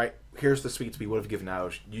was like, "Right, here's the sweets we would have given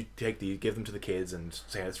out. You take these, give them to the kids, and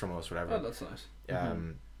say it's from us, whatever." Oh, that's nice.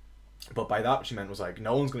 But by that, what she meant was like,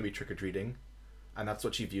 no one's going to be trick or treating, and that's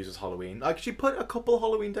what she views as Halloween. Like, she put a couple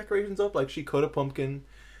Halloween decorations up. Like, she cut a pumpkin,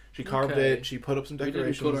 she carved Okay. it, she put up some We didn't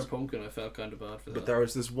decorations. cut our pumpkin. I felt kind of bad for that. But there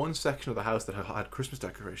was this one section of the house that had Christmas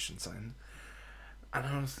decorations in, and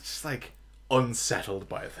I was just like unsettled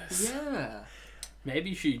by this. Yeah.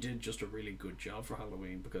 Maybe she did just a really good job for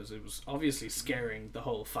Halloween because it was obviously scaring the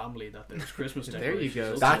whole family that there's Christmas There decorations. you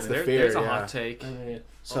go. up That's there. the fear, There's a yeah. hot take.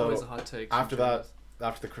 So Always a hot take. after sometimes. that,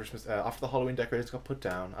 after the Halloween decorations got put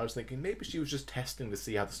down, I was thinking maybe she was just testing to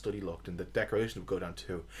see how the study looked, and the decorations would go down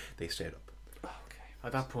too. They stayed up.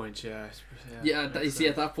 At that point, yeah. Yeah, you see,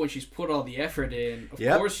 at that point she's put all the effort in. Of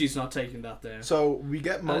Yep. course, she's not taking that down. So we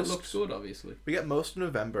get And it most. looks good, obviously. We get most of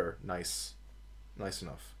November nice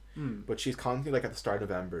enough. But she's constantly like at the start of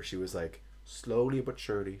November, she was like slowly but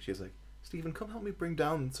surely. She was like, "Stephen, come help me bring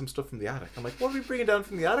down some stuff from the attic." I'm like, "What are we bringing down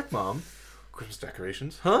from the attic, Mom?" "Christmas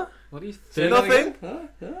decorations." "Huh? What do you Say think? nothing? Huh?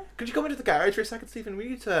 Huh? Could you come into the garage for a second, Stephen? We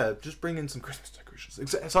need to just bring in some Christmas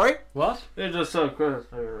decorations." Sorry? What? They just so Christmas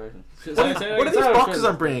decorations. What are these boxes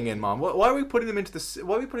I'm bringing in, Mom? Why are we putting them into the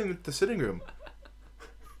sitting room?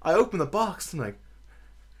 I open the box and I'm like,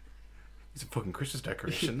 these are fucking Christmas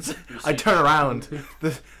decorations. I turn around.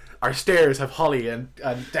 Our stairs have holly and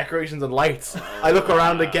decorations and lights. I look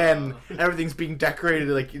around again. Everything's being decorated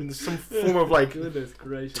like in some form of like Goodness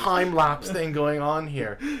gracious. time lapse thing going on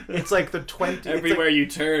here. It's like the 20. Everywhere you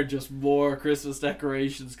turn, just more Christmas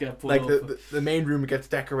decorations get put Like up. the main room gets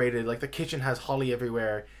decorated. Like the kitchen has holly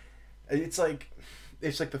everywhere. It's like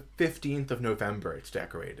the 15th of November. It's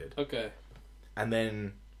decorated. Okay. And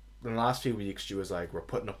then in the last few weeks, she was like, "We're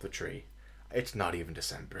putting up the tree." It's not even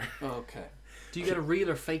December. Okay. Do you get a real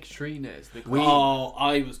or fake tree now? Is the Oh,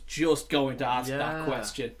 I was just going to ask Yeah. that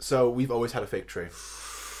question. So we've always had a fake tree.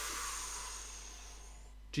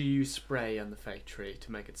 Do you spray on the fake tree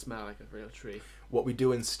to make it smell like a real tree? What we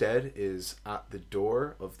do instead is at the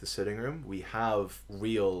door of the sitting room, we have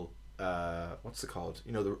real, what's it called?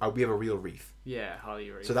 We have a real wreath. Yeah, holly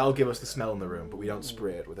wreath. So that'll give us the smell in the room, but we don't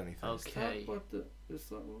spray it with anything. Okay. Is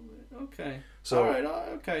that one? Okay. So Alright,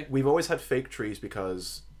 okay. we've always had fake trees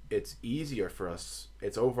because it's easier for us.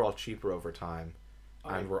 It's overall cheaper over time.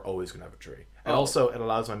 and we're always gonna have a tree. And Oh. also, it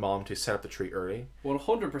allows my mom to set up the tree early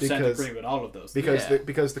 100% agree with all of those. because Yeah.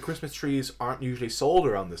 because the Christmas trees aren't usually sold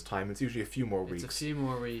around this time. It's usually a few more weeks, It's a few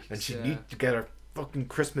more weeks. and she yeah. needs to get her fucking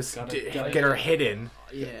Christmas, Gotta get her head in,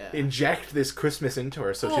 Yeah. inject this Christmas into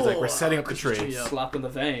her. So she's like, we're setting up the Christmas tree. tree, yeah. Slap in the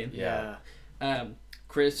vein. Yeah.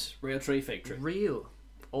 Chris, real tree, fake tree. Real.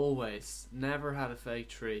 Always. Never had a fake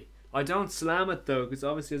tree. I don't slam it though, because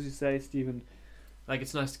obviously, as you say, Stephen, like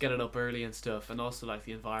it's nice to get it up early and stuff, and also like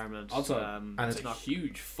the environment. Also, and it's it's a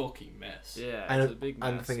huge fucking mess. Yeah, And, it's a big mess.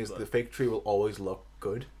 and the thing is, but- the fake tree will always look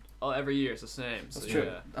good. oh, every year it's the same. That's So, true.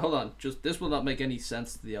 yeah. Hold on, just this will not make any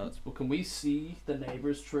sense to the odds, but can we see the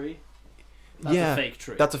neighbor's tree? That's a fake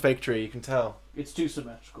tree. That's a fake tree. You can tell. It's too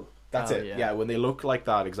symmetrical. That's Oh, it. yeah. Yeah, when they look like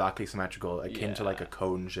that, exactly symmetrical, akin to Yeah. like a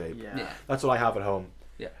cone shape. Yeah. That's what I have at home.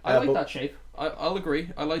 Yeah, I like but- that shape. I'll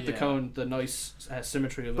agree. I like the Yeah. cone, the nice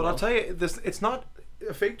symmetry of it. But I'll all. tell you, this it's not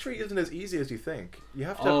a fake tree. Isn't as easy as you think. You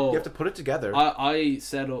have to Oh. you have to put it together. I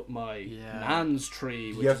set up my Yeah. nan's tree,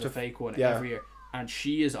 which You have is to- a fake one, yeah. every year, and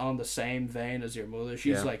she is on the same vein as your mother.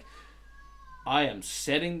 She's Yeah. like, I am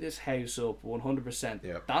setting this house up 100%.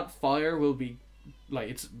 Yeah. That fire will be like,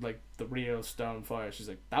 it's like the real stone fire. She's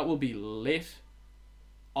like, that will be lit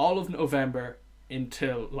all of November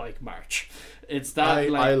until like March. It's that I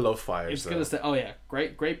like love fires. it's though. gonna stay. Oh yeah,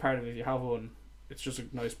 great part of it. If you have one, it's just a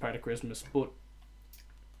nice part of Christmas. But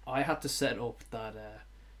I had to set up that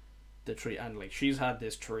the tree, and like she's had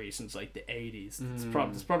this tree since like the 80s.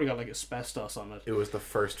 It's probably got like asbestos on it. It was the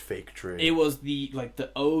first fake tree. It was the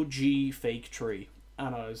OG fake tree,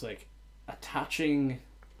 and I was like attaching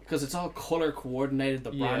because it's all color coordinated.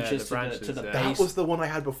 The Yeah, branches, the branches, to the yeah. that base. was the one I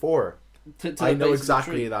had before. To I the know base of the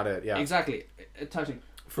exactly tree. that it. Yeah. Exactly attaching.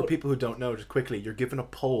 For people who don't know, just quickly, you're given a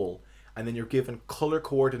pole, and then you're given color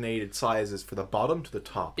coordinated sizes for the bottom to the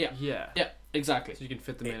top. Yeah. Yeah. Yeah, exactly. So you can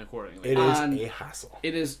fit them in accordingly. It is And a hassle.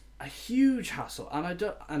 It is a huge hassle, and I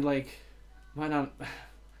don't. And like, my nan,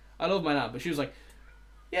 I love my nan, but she was like,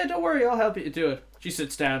 "Yeah, don't worry, I'll help you do it." She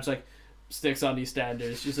sits down, it's like, sticks on these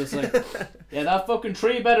standards. She's just like, "Yeah, that fucking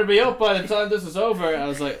tree better be up by the time this is over." I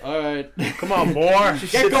was like, "All right, Come on, boy.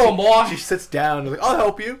 get going, boy." She sits down and like, I'll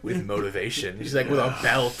help you with motivation. She's like with a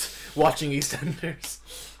belt, watching EastEnders.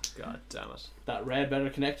 God damn it. That red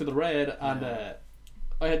better connect to the red, and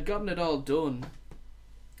I had gotten it all done,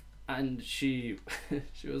 and she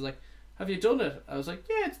was like, "Have you done it?" I was like,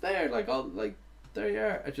 "Yeah, it's there. Like, all like there you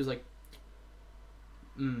are." And she was like,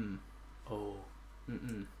 Oh.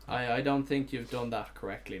 I don't think you've done that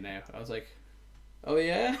correctly now." I was like, "Oh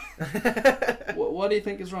yeah? what do you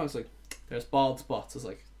think is wrong?" It's like, "There's bald spots." It's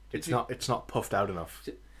like, It's not puffed out enough.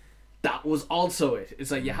 that was also it.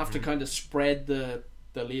 It's like you have to kind of spread the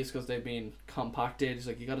leaves because they've been compacted. It's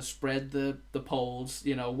like you got to spread the poles,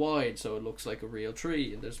 wide so it looks like a real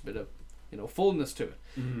tree and there's a bit of, fullness to it.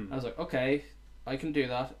 I was like, okay, I can do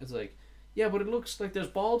that. It's like, yeah, but it looks like there's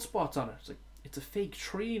bald spots on it. It's like, it's a fake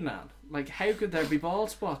tree, man. Like, how could there be bald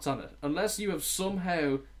spots on it? Unless you have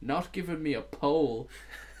somehow not given me a pole,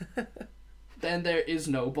 then there is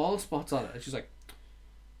no bald spots on it. And she's like,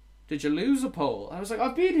 "Did you lose a pole?" I was like,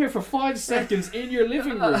 "I've been here for 5 seconds in your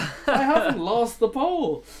living room. I haven't lost the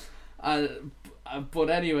pole." But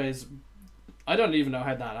anyways, I don't even know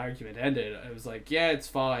how that argument ended. I was like, "Yeah, it's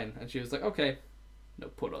fine," and she was like, "Okay, no,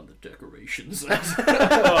 put on the decorations." I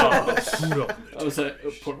was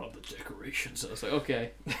like, "Put on the decorations." I was like,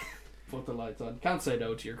 "Okay." Put the lights on. Can't say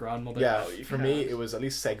no to your grandmother. Yeah, for me it was at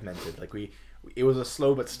least segmented. Like it was a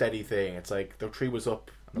slow but steady thing. It's like the tree was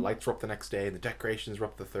up, and the lights were up the next day, and the decorations were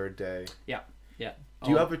up the third day. Yeah. Do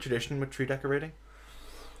you have a tradition with tree decorating?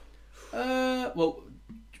 Well,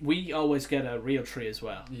 we always get a real tree as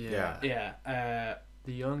well. Yeah. Yeah.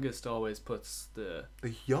 The youngest always puts The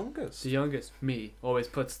youngest. the youngest, me, always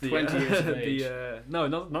puts the 20 years of age. the no,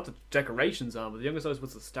 not the decorations on, but the youngest always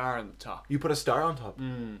puts the star on the top. You put a star on top.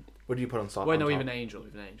 What do you put on top? Well, on no, top? we have an angel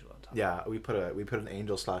on top. Yeah, we put an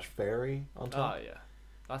angel / fairy on top. Oh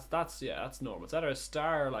yeah, that's normal. It's either a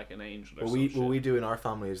star or like an angel or What something. we do in our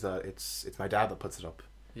family is that it's my dad that puts it up.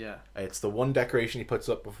 Yeah. It's the one decoration he puts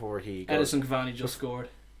up before he goes. Edison Cavani just scored.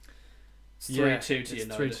 It's 3-2 to it's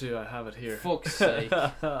United. 3-2. I have it here. Fuck's sake.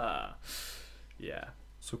 Yeah.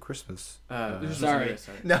 So Christmas. Sorry.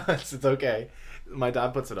 No, it's okay. My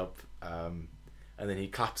dad puts it up, and then he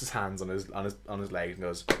claps his hands on his legs and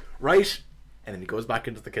goes, "Right," and then he goes back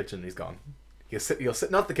into the kitchen and he's gone. He'll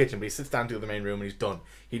sit not the kitchen, but he sits down to the main room and he's done.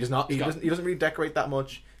 He doesn't really decorate that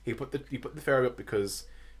much. He put the fairy up because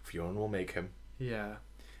Fiona will make him, Yeah.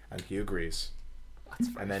 and he agrees.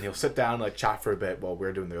 And then he'll sit down, like, chat for a bit while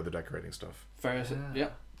we're doing the other decorating stuff. Ferris, yeah.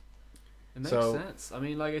 It makes So- sense. I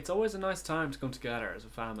mean, like, it's always a nice time to come together as a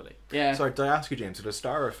family. Yeah. Sorry, did I ask you, James? Is it a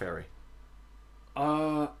star or a fairy?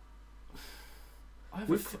 I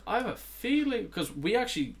have a feeling, because we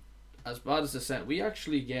actually, as bad as this sounds, we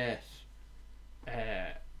actually get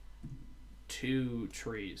 2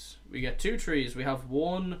 trees. We get 2 trees. We have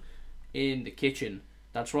one in the kitchen.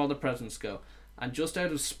 That's where all the presents go. And just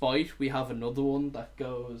out of spite, we have another one that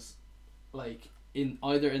goes like in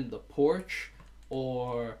either in the porch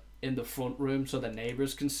or in the front room, so the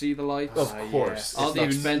neighbors can see the lights. Of course. All the You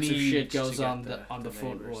expensive need shit to goes get on the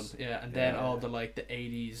front neighbours. one, yeah, and then Yeah. all the like the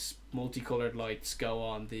 80s multicolored lights go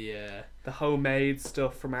on the. The homemade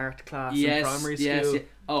stuff from art class in Yes, primary yes, school. yeah.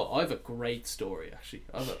 Oh, I have a great story actually.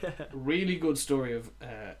 I have a really good story of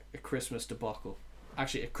a Christmas debacle.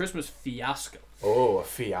 Actually, a Christmas fiasco. Oh, a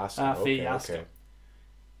fiasco. A Okay, fiasco.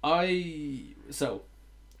 okay. So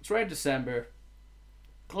it's around December,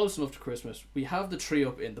 close enough to Christmas. We have the tree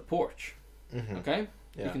up in the porch. Mm-hmm. Okay,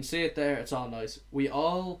 Yeah. you can see it there. It's all nice. We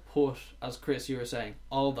all put, as Chris, you were saying,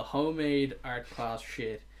 all the homemade art class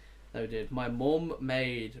shit that we did. My mum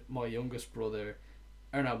made my youngest brother,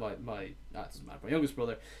 or no, my doesn't matter. My youngest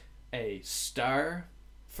brother, a star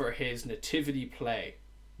for his nativity play,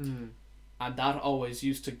 Mm. and that always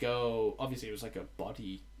used to go. Obviously, it was like a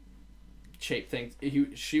body shaped thing.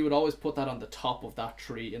 She would always put that on the top of that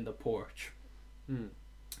tree in the porch. Mm.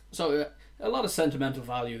 So a lot of sentimental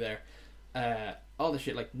value there. All the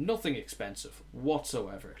shit, like nothing expensive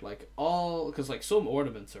whatsoever. Like all, because like some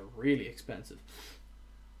ornaments are really expensive.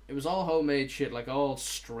 It was all homemade shit, like all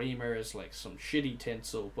streamers, like some shitty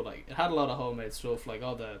tinsel, but like it had a lot of homemade stuff, like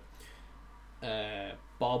all the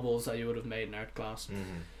baubles that you would have made in art class.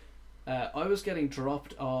 Mm-hmm. I was getting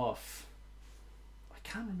dropped off. I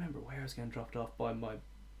can't remember where I was getting dropped off by my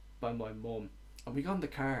mum, and we got in the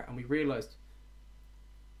car and we realised,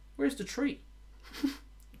 where's the tree?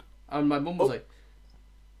 And my mum was like,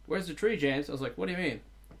 where's the tree, James? I was like, what do you mean?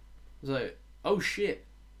 I was like, oh shit,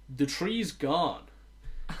 the tree's gone.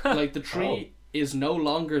 Like the tree is no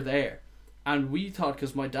longer there. And we thought,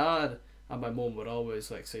 because my dad and my mum would always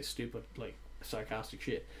like say stupid, like sarcastic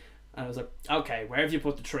shit. And I was like, okay, where have you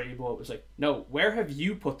put the tree? But it was like, no, where have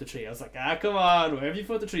you put the tree? I was like, come on, where have you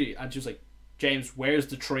put the tree? And she was like, James, where's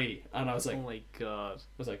the tree? And I was like, Oh my god. I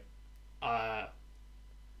was like, I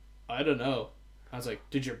don't know. I was like,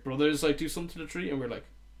 did your brothers like do something to the tree? And we're like,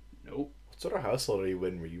 nope. What sort of household are you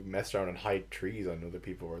in where you mess around and hide trees on other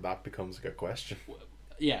people where that becomes like a question?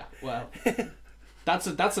 Yeah, well, that's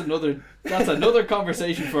another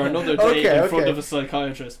conversation for another day Okay, in front okay. of a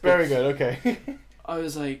psychiatrist. But Very good, okay. I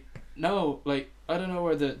was like, no, like I don't know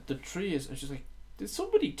where the tree is. And she's like, did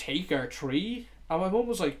somebody take our tree? And my mum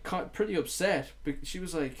was like pretty upset. She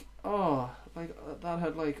was like, oh, like that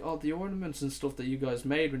had like all the ornaments and stuff that you guys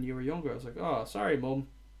made when you were younger. I was like, oh, sorry, mum.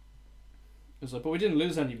 I was like, but we didn't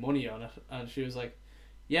lose any money on it. And she was like,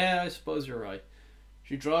 yeah, I suppose you're right.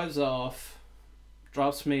 She drives off,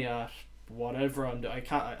 drops me at whatever I'm doing. I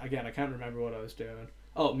can't remember what I was doing.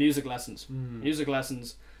 Oh, music lessons. Music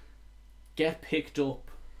lessons. Get picked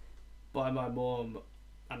up by my mum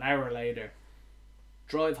an hour later.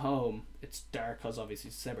 Drive home. It's dark because obviously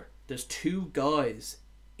it's December. There's 2 guys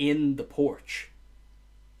in the porch.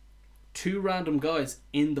 2 random guys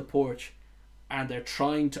in the porch, and they're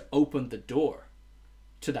trying to open the door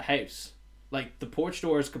to the house. Like the porch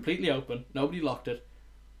door is completely open. Nobody locked it.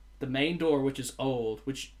 The main door, which is old,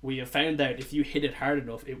 which we have found out if you hit it hard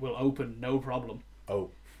enough, it will open no problem.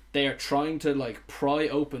 Oh. They are trying to like pry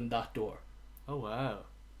open that door. Oh wow.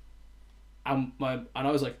 And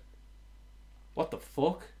I was like, what the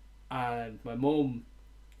fuck? And my mum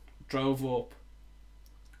drove up,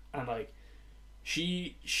 and like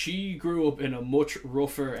she grew up in a much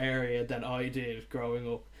rougher area than I did growing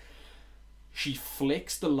up. She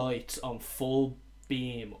flicks the lights on full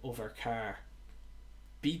beam of her car,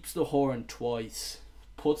 beeps the horn twice,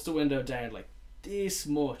 puts the window down like this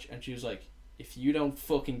much, and she was like, if you don't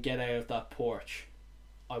fucking get out of that porch,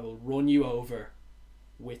 I will run you over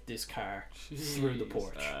with this car through the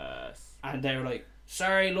porch. Jesus. And they were like,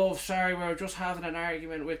 sorry love, sorry, we're just having an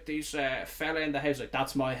argument with this fella in the house. Like,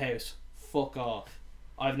 that's my house, fuck off.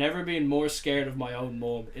 I've never been more scared of my own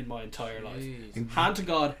mum in my entire life. Jeez. Hand to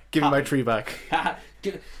God, Give me my happened. tree back.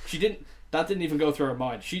 She didn't. That didn't even go through her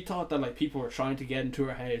mind. She thought that like people were trying to get into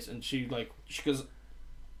her house, and because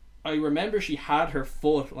I remember she had her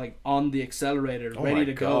foot like on the accelerator, Oh ready my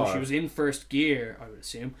to go. God. She was in first gear, I would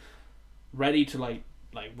assume, ready to like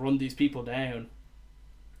run these people down.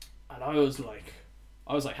 And I was like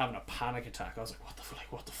having a panic attack. I was like,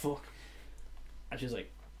 what the fuck? And she's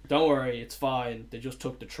like, don't worry, it's fine. They just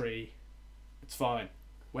took the tree. It's fine.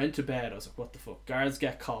 Went to bed. I was like, what the fuck? Guards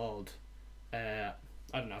get called. I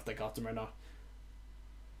don't know if they got them or not.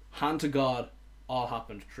 Hand to God, all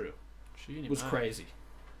happened true. It was crazy.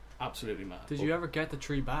 Absolutely mad. Did you ever get the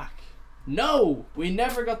tree back? No! We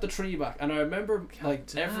never got the tree back. And I remember, every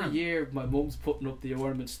damn. year, my mum's putting up the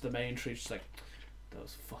ornaments to the main tree. She's like,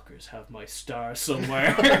 those fuckers have my star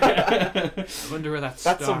somewhere. I wonder where that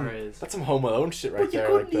That's star some is. that's some Home Alone shit right But you there.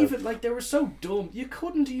 couldn't like even, they were so dumb. You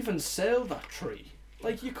couldn't even sell that tree.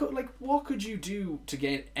 What could you do to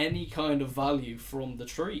gain any kind of value from the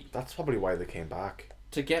tree? That's probably why they came back.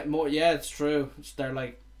 To get more, yeah, it's true. They're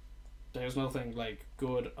like, there's nothing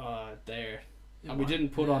good there. And we didn't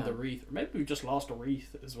put on the wreath. Or maybe we just lost a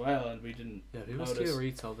wreath as well, and we didn't. Yeah, people notice. steal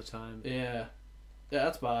wreaths all the time. Yeah,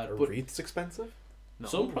 that's bad. Are But wreaths expensive? No.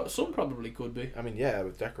 some probably could be. I mean, yeah,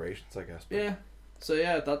 with decorations, I guess. But Yeah. So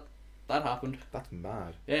yeah, that happened. that's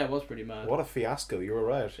mad. Yeah, it was pretty mad. What a fiasco! You were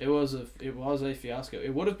right. It was a fiasco. It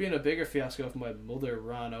would have been a bigger fiasco if my mother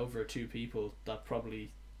ran over two people that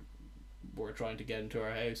probably were trying to get into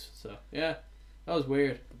our house. So yeah, that was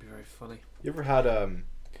weird. That'd be very funny. You ever had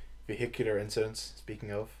vehicular incidents?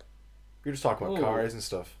 Speaking of, you're just talking about cars and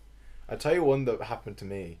stuff. I'll tell you one that happened to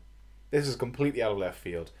me. This is completely out of left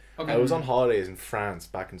field. Okay. I was on holidays in France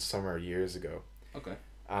back in summer years ago. Okay.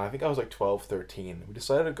 And I think I was like 12, 13. We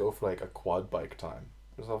decided to go for like a quad bike time.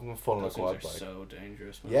 Just having fun on a Those quad things bike. are so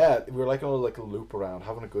dangerous, man. Yeah, we were like on like a loop around,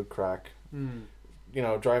 having a good crack. You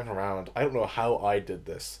know, driving around. I don't know how I did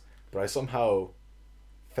this, but I somehow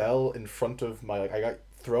fell in front of I got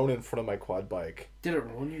thrown in front of my quad bike. Did it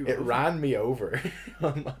run you? It over? ran me over.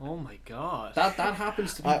 Oh my god. That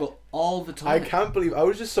happens to people all the time. I can't believe, I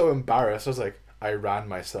was just so embarrassed. I was like, I ran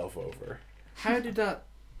myself over. How did that?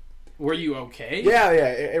 Were you okay? Yeah,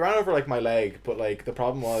 it ran over like my leg, but like the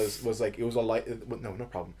problem was like it was a light. No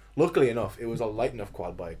problem. Luckily enough, it was a light enough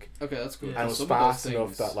quad bike, Okay, that's good. Yeah. and it was Some of those fast enough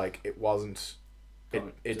things that like it wasn't. It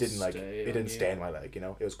don't it just didn't like stay it on didn't you. stay in my leg. You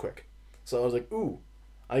know, it was quick. So I was like, ooh,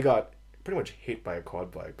 I got pretty much hit by a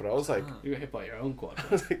quad bike, but I was like, You got hit by your own quad.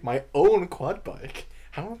 I was like, my own quad bike.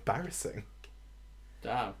 How embarrassing.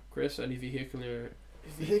 Damn, Chris, any vehicular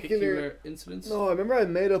incidents? No, I remember I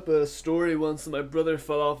made up a story once that my brother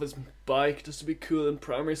fell off his bike just to be cool in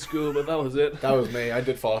primary school, but that was it. That was me. I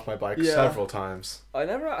did fall off my bike several times. I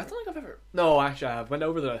don't think I've ever. No, actually, I have. Went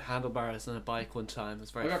over the handlebars on a bike one time. It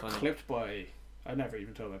was very I got funny. clipped by. I never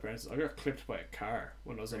even told my parents. I got clipped by a car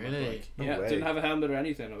when I was on my Really? bike. No Yeah, way. didn't have a helmet or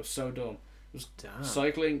anything. I was so dumb. Damn.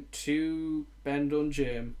 Cycling to Bendon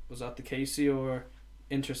Gym, was at the KCR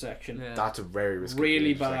intersection. Yeah. That's a very risky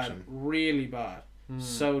Really intersection. bad. Really bad.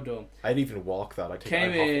 So dumb. I'd even walk that.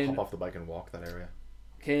 Came I'd in- hop off the bike and walk that area.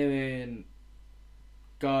 Came in,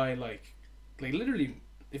 guy like literally,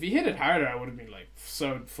 if he hit it harder, I would have been like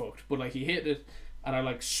so fucked. But like he hit it, and I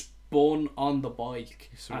like spun on the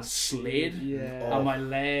bike and slid. Yeah. And my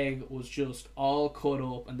leg was just all cut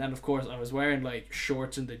up, and then of course I was wearing like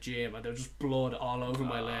shorts in the gym, and there was just blood all over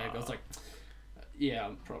my leg. I was like, yeah,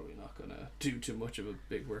 I'm probably not gonna do too much of a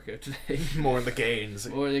big workout today. More in the gains.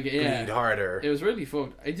 Or like, yeah, Bleed harder. it was really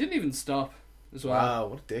fucked. I didn't even stop as well. Wow,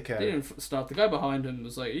 what a dickhead. Didn't even stop. The guy behind him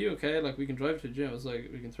was like, "Are you okay? Like we can drive to the gym." I was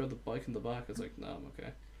like, "We can throw the bike in the back." I was like, "No, I'm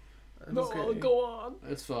okay. I'm No, okay. go on.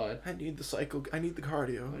 It's fine. I need the cycle. I need the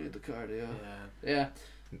cardio. I need the cardio." Yeah.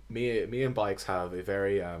 Yeah. Me and bikes have a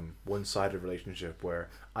very one-sided relationship where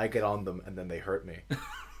I get on them and then they hurt me.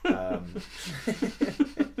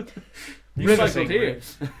 You cycled here.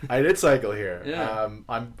 I did cycle here. Yeah.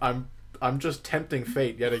 I'm just tempting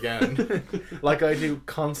fate yet again, like I do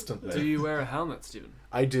constantly. Do you wear a helmet, Stephen?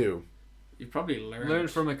 I do. You probably learned. Learn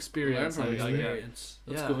from experience. Learn from I guess. experience.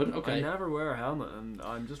 That's Yeah, good. I Okay. never wear a helmet, and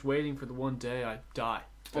I'm just waiting for the one day I die.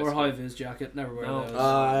 Or a high vis jacket. Never wear No. those.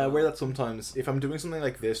 I wear that sometimes if I'm doing something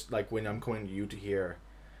like this, like when I'm coming to you to here.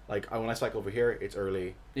 Like when I cycle over here, it's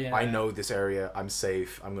early. Yeah. I know this area. I'm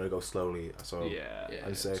safe. I'm gonna go slowly. So Yeah.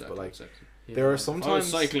 I'm safe, but, like, exactly. there are If I was sometimes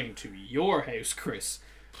cycling to your house, Chris.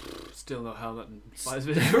 Still no helmet and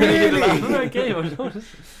Really? game. I don't-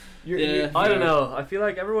 Yeah. I don't know. I feel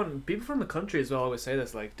like people from the country as well always say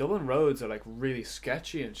this. Like Dublin roads are like really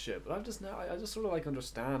sketchy and shit. But I just sort of like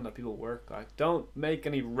understand that people work. Like don't make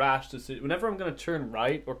any rash decisions. Whenever I'm gonna turn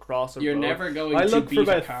right or cross a You're road, never going I to look beat for a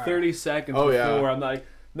about car. 30 seconds Oh, before yeah. I'm like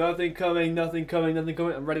nothing coming.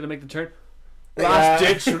 I'm ready to make the turn. Yeah. Last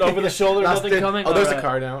ditch over the shoulder. Last Nothing ditch. coming. Oh, there's Alright. a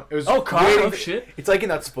car now. It was Oh, car. really- Oh shit. It's like in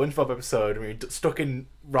that SpongeBob episode where you're stuck in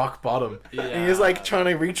rock bottom. Yeah. And he's like trying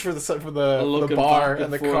to reach for the Looking bar, back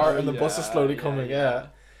and the and car forth. and the bus is slowly coming. Yeah.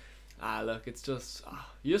 Look, it's just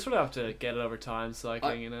you just sort of have to get it over time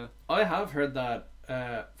cycling, you know. I have heard that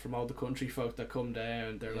from all the country folk that come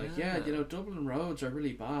down. They're like, yeah, Yeah. Dublin roads are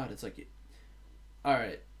really bad. It's like, all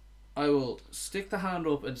right, I will stick the hand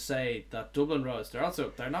up and say that Dublin roads,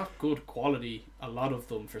 they're not good quality, a lot of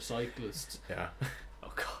them, for cyclists. Yeah.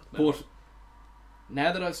 Oh God. No. But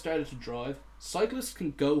now that I've started to drive, cyclists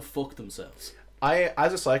can go fuck themselves.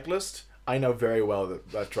 As a cyclist, I know very well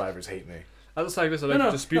that drivers hate me. As a cyclist, I like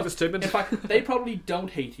to dispute the statement. In fact, they probably don't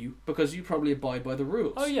hate you because you probably abide by the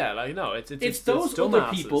rules. Oh yeah, like no, it's those other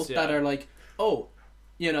dumbasses, people yeah. that are like, oh,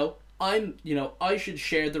 I should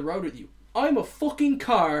share the road with you. I'm a fucking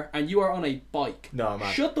car and you are on a bike. No,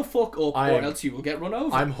 man. Shut the fuck up, or else you will get run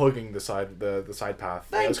over. I'm hugging the side path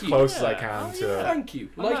Thank as you. close as I Yeah. can Oh, to. yeah. Thank you.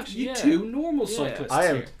 I'm Like actually- you yeah. two normal Yeah. cyclists I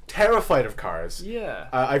am here. terrified of cars. Yeah.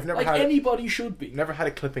 I've never Like had anybody should be. never had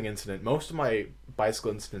a clipping incident. Most of my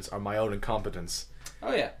bicycle incidents are my own incompetence.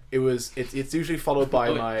 Oh yeah. It's usually followed by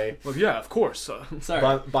Oh, my Well, yeah, of course.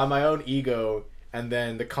 Sorry. by my own ego and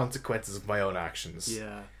then the consequences of my own actions.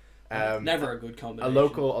 Yeah. Never a good A combination.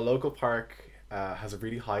 local park has a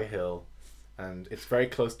really high hill, and it's very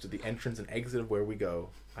close to the entrance and exit of where we go.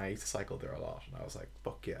 I used to cycle there a lot, and I was like,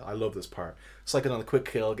 "Fuck yeah, I love this part." Cycling on the quick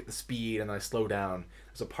hill, get the speed, and I slow down.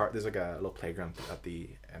 There's like a little playground at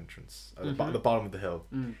the entrance, at the bottom of the hill,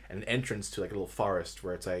 and an entrance to like a little forest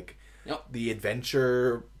where it's like the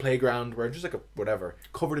adventure playground, where it's just like a whatever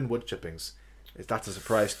covered in wood chippings. That's a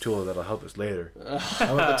surprise tool that'll help us later.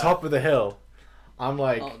 I'm at the top of the hill. I'm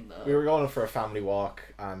like, Oh, no. we were going for a family walk,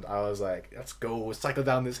 and I was like, let's go, cycle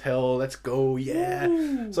down this hill, let's go, yeah.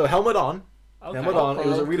 Woo. So helmet on. Okay. Helmet on. It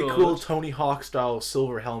was a really Good. cool Tony Hawk style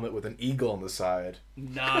silver helmet with an eagle on the side.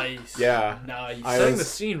 Nice. Yeah. Nice. I Setting was- the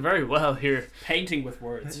scene very well here. Painting with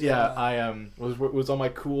words. Yeah, I was on my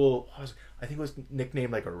cool. I think it was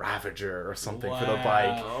nicknamed like a Ravager or something for the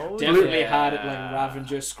bike. Oh, Definitely yeah. had it like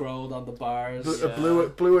Ravager scrolled on the bars.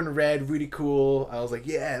 Blue and red, really cool. I was like,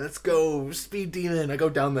 yeah, let's go, speed demon. I go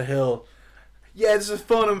down the hill. Yeah, this is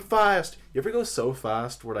fun. I'm fast. You ever go so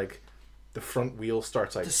fast where like the front wheel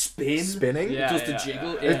starts like The spin? spinning? Yeah. Just a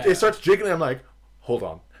jiggle. yeah. Yeah. It starts jiggling. I'm like, hold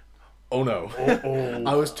on. Oh no.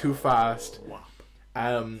 I was too fast.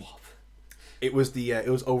 It was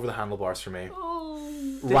over the handlebars for me.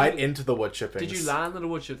 Right into the wood chippings. Did you land on the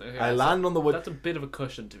wood chip? Okay, I landed on the wood. That's a bit of a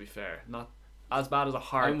cushion, to be fair. Not as bad as a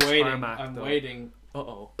hard I'm waiting. tarmac. I'm though. waiting.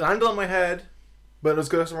 Uh-oh. Landed on my head, but it was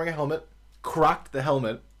good as I was wearing a helmet. Cracked the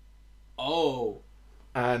helmet Oh.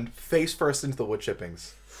 and face first into the wood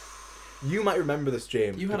chippings. You might remember this,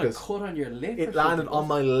 James. You had a because cut on your lip. it landed on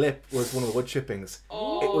my lip. Was one of the wood chippings.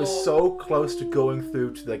 Oh. It was so close to going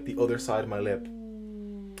through to like the other side of my lip,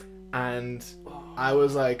 and I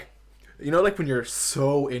was like, you know, like when you're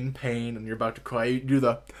so in pain and you're about to cry, you do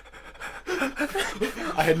the.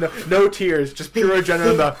 I had no tears, just pure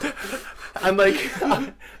adrenaline. And like,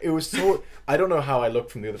 it was so. I don't know how I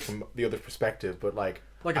looked from the other perspective, but like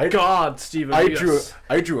A god, Stephen. I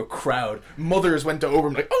drew a crowd. Mothers went over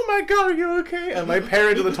and like, oh my god, are you okay? And my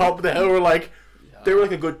parents at the top of the hill were like, they were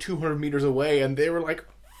like a good 200 meters away, and they were like,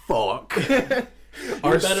 fuck.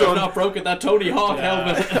 Our better have not broken that Tony Hawk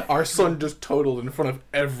helmet. Our son just totaled in front of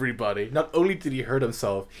everybody. Not only did he hurt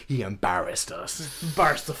himself, he embarrassed us.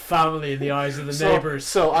 Embarrassed the family in the eyes of the neighbours.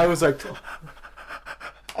 So I was like,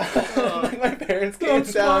 my parents came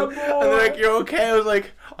down, and they're like, "You're okay?" I was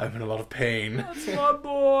like, "I'm in a lot of pain." That's my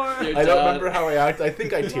boy. Your I don't dad- remember how I acted. I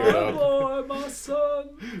think I teared My up. boy, my son.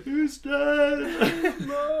 Who's dead?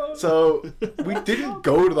 So we didn't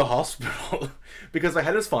go to the hospital because my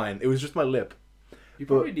head was fine. It was just my lip. You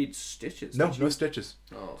probably need stitches. No, did you? no stitches.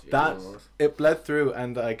 Oh, That Jesus. it bled through,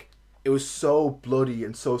 and like it was so bloody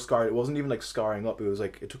and so scarred. It wasn't even like scarring up. It was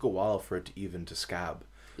like it took a while for it to even to scab.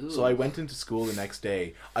 So I went into school the next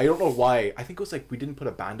day. I don't know why. I think it was like we didn't put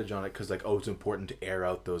a bandage on it because like, oh, it's important to air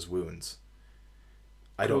out those wounds.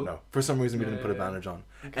 I don't know. For some reason we didn't put a bandage on.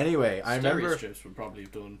 Anyway, I remember. strips would probably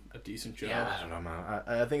have done a decent job. Yeah, I don't know, man.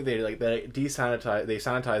 I think they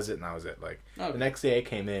sanitized it, and that was it. Like Okay. the next day I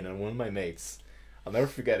came in, and one of my mates, I'll never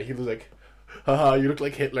forget it. He was like, "Haha, you look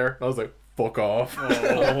like Hitler." And I was like, "Fuck off."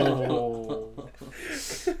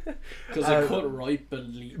 Because it cut right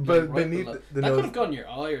beneath. but beneath the that nose- could have gone your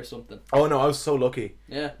eye or something. Oh no, I was so lucky.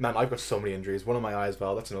 Yeah. Man, I've got so many injuries. One of my eyes,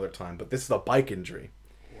 well, that's another time. But this is a bike injury.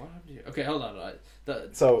 What happened to you? Okay, hold on.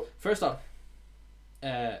 So First off,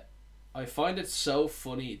 I find it so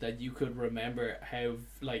funny that you could remember how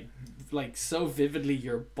like so vividly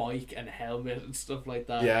your bike and helmet and stuff like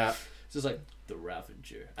that. yeah, It's just like the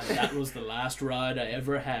Ravager, and that was the last ride I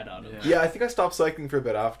ever had on it. yeah. I think I stopped cycling for a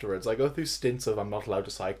bit afterwards. I go through stints of I'm not allowed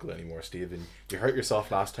to cycle anymore, Stephen. You hurt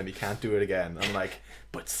yourself last time. You can't do it again. I'm like,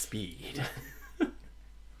 but speed.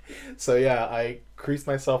 So yeah, I creased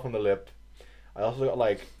myself on the lip. I also got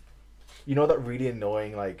like, you know, that really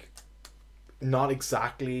annoying like, not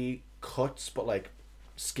exactly cuts, but like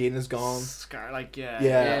skin is gone. Scar, like on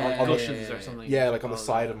the cushions or something. Yeah, like on the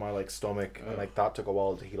side of my like stomach, and Oh. like that took a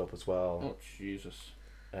while to heal up as well. Oh Jesus.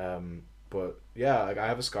 But yeah, like I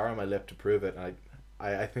have a scar on my lip to prove it, and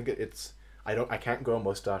I think it's I can't grow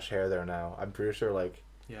mustache hair there now. I'm pretty sure like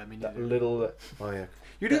Yeah, I mean, that little. Oh yeah,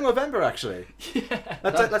 you're doing November actually. Yeah.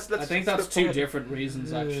 Let's I think that's two different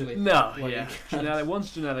reasons actually. No, Well, yeah.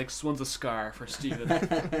 One's genetics, one's a scar for Stephen.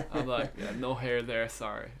 I'm like, yeah, no hair there,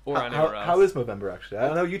 sorry. Or anywhere else. How is November actually?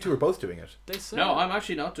 I know you two are both doing it. They say No, I'm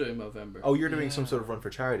actually not doing November. Oh, you're doing Yeah. some sort of run for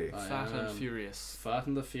charity. I Fat and am. Furious. Fat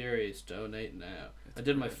and the Furious, donate now. I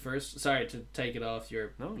did my first. Sorry to take it off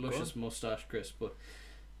your No, go luscious mustache, Chris, but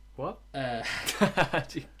What? do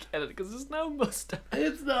Do you get it? Because there's no mustache.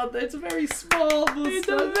 it's not. It's a very small mustache. It's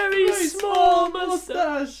a very small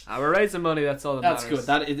mustache. mustache. We're raising money. That's all that That's matters.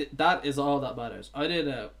 good. That is all that matters. I did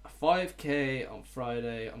a 5K on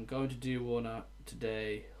Friday. I'm going to do one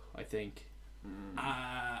today. I think.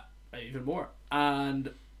 Even more.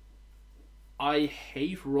 And I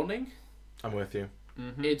hate running. I'm with you.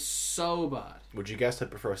 Mm-hmm. It's so bad. Would you guess I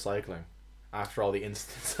prefer cycling? After all the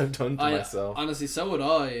incidents I've done to myself. Honestly, so would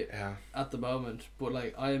I Yeah. at the moment. But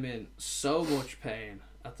like, I am in so much pain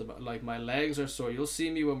at the like my legs are sore. You'll see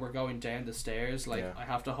me when we're going down the stairs. Like Yeah. I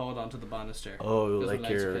have to hold onto the banister. Oh, because like my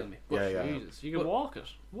legs you're. kill me. But Yeah. Jesus, you can But- walk it.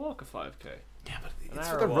 Walk a 5K. Yeah, but An it's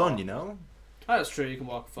hour for the walk. run, you know. That's true. You can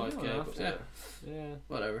walk a 5K. You don't have But to. yeah, Yeah.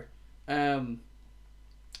 whatever.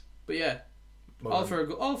 But yeah, all for a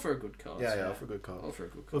good cause. Yeah, all for a good cause. All for a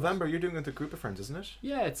good cause. November, you're doing it with a group of friends, isn't it?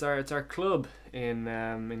 Yeah, it's our club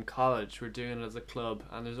in college. We're doing it as a club,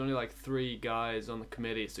 and there's only like 3 guys on the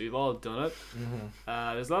committee, so we've all done it.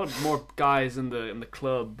 Mm-hmm. There's a lot of more guys in the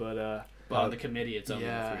club, but But on the committee, it's only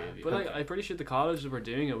the 3 of you. but like, I'm pretty sure the college that we're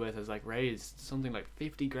doing it with has like raised something like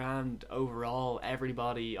 50 grand overall.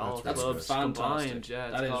 Everybody, all That's clubs fantastic. combined. Yeah,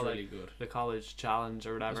 it's That is called really like good. the college challenge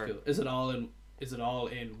or That's whatever. cool. Is it all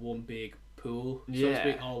in one big pool? So to Yeah,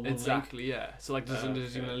 speak, all one link? exactly. Yeah, so like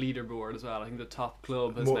there's even a leaderboard as well. I think the top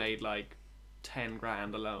club has More- made like 10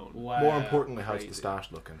 grand alone. Wow. More importantly, how's the crazy.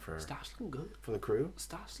 stash looking for Stash looking good. the crew?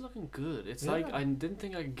 Stash looking good. It's Yeah. like I didn't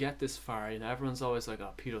think I could get this far. You know, everyone's always like,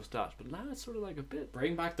 "Oh, pedo stash," but now it's sort of like a bit.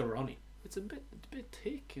 Bring back the Ronnie. It's a bit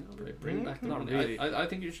thick. You know. Bring back the Not Ronnie. really. I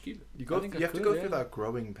think you should keep it. You I think I have to could, go yeah. through that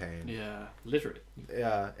growing pain. Yeah. Literally.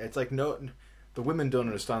 Yeah, it's like the women don't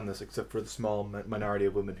understand this, except for the small minority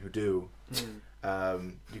of women who do.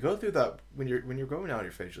 You go through that when you're growing out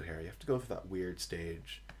your facial hair. You have to go through that weird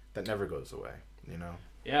stage that never goes away. You know.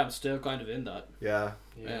 Yeah, I'm still kind of in that. Yeah.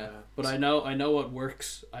 Yeah. But I know what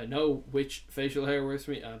works. I know which facial hair works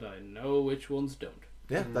for me, and I know which ones don't.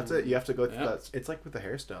 Yeah, that's it. You have to go through Yeah. that. It's like with the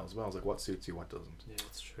hairstyle as well. It's like what suits you, what doesn't. Yeah,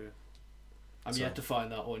 it's true. I'm So- yet to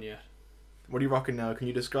find that one yet. What are you rocking now? Can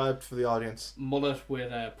you describe for the audience? Mullet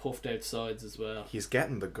with puffed out sides as well. He's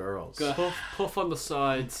getting the girls. Go- Puff on the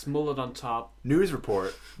sides, mullet on top. News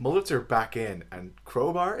report: mullets are back in, and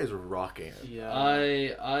Crowbar is rocking it. Yeah.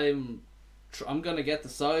 I'm gonna get the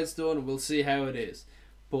sides done, and we'll see how it is.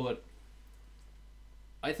 But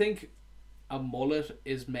I think a mullet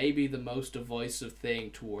is maybe the most divisive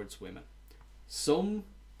thing towards women. Some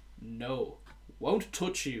won't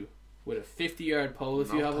touch you with a 50-yard pole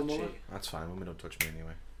if you have a mullet. That's fine. Women don't touch me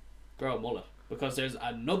anyway. Grow a mullet, because there's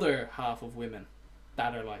another half of women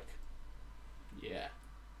that are like, yeah,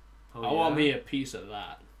 Oh, I want me a piece of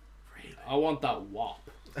that. Really? I want that wop.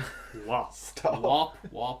 Wop. Stop. Wop,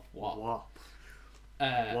 wop, wop. Wop.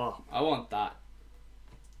 Wop. I want that.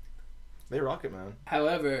 They rock it, man.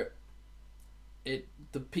 However,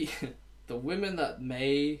 the women that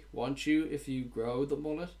may want you if you grow the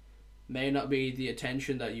mullet may not be the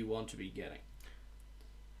attention that you want to be getting.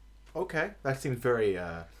 Okay, that seems very.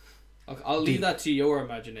 I'll leave Deep. that to your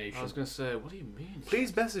imagination. I was gonna say, what do you mean?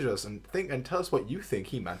 Please message us and tell us what you think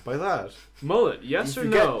he meant by that. Mullet, yes if or you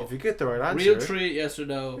no? if you get the right answer. Real tree, yes or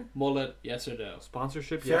no? Mullet, yes or no?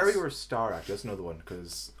 Sponsorship, Fairy yes. or Star Act? That's another one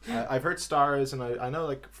because I've heard stars and I know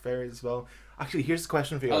like fairies as well. Actually, here's the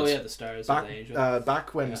question for you guys. Oh yeah, the stars Back and the angel.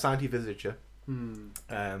 back when Yeah. Santi visited you.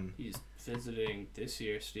 Hmm. He's visiting this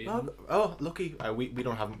year, Stephen. Lucky. We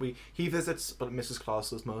don't have him. He visits, but Mrs. Claus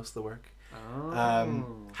does most of the work. Oh.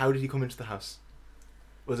 How did he come into the house?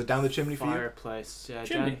 Was it down the chimney for you? Fireplace, yeah,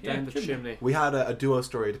 Chimney, down the chimney. chimney. We had a duo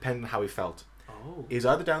story depending on how he felt. Oh. Is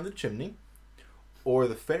either down the chimney, or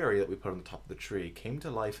the fairy that we put on the top of the tree came to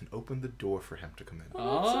life and opened the door for him to come in.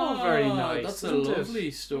 Oh, that's all very nice, That's a isn't it?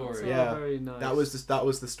 lovely story. That's Yeah. all very nice. That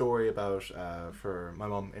was the story about for my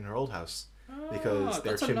mum in her old house because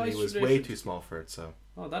their that's a chimney nice was way tradition. too small for it. So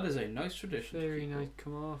Oh, that is a nice tradition. Very nice.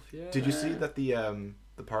 Come off, yeah. did you see that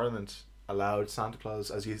the Parliament allowed Santa Claus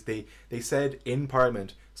they said in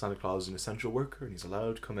Parliament Santa Claus is an essential worker and he's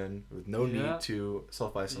allowed to come in with no Yeah. need to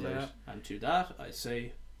self-isolate. Yeah. And to that, I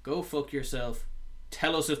say, go fuck yourself.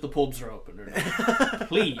 Tell us if the pubs are open or not.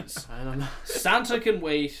 Please. I don't know. Santa can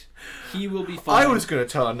wait. He will be fine. I was going to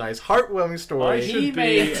tell a nice, heartwarming story. I He should be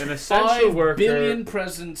makes an essential 5 worker. billion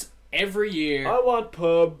presents every year. I want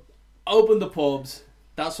pub. Open the pubs.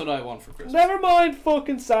 That's what I want for Christmas. Never mind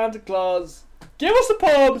fucking Santa Claus. Give us the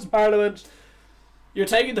pubs, Parliament. You're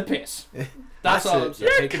taking the piss. That's all. I'm saying.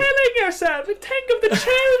 You're You're taking- killing yourself. Think of the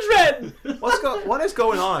children. What is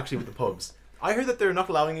going on actually with the pubs? I heard that they're not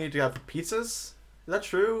allowing you to have pizzas. Is that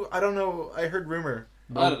true? I don't know. I heard rumor.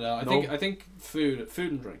 I don't know. I think food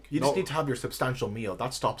and drink. You just need to have your substantial meal.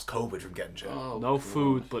 That stops COVID from getting you. Oh, No God.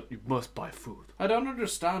 food, but you must buy food. I don't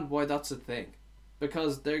understand why that's a thing.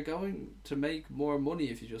 Because they're going to make more money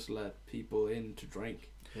if you just let people in to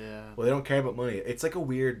drink. Yeah. Well, they don't care about money. It's like a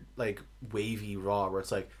weird, like, wavy raw where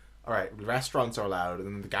it's like, all right, restaurants are allowed, and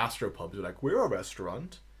then the gastropubs are like, we're a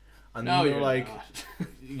restaurant. And No, then you're like, not.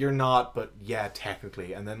 you're not, but yeah,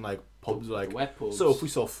 technically. And then like pubs are like, The wet pubs. so if we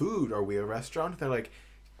sell food, are we a restaurant? They're like,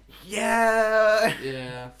 yeah.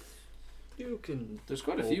 Yeah. You can. There's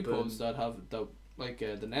quite a few Open. pubs that have that, like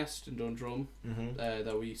the Nest in Dundrum, Mm-hmm.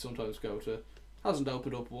 that we sometimes go to. Hasn't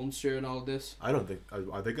opened up once during all this. I don't think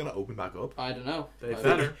are they gonna open back up? I don't know. They I-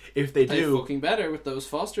 better. If they They do, fucking better with those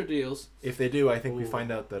Foster deals. I think we Ooh.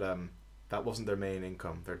 find out that that wasn't their main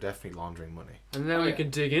income. They're definitely laundering money. And then Oh, we yeah. can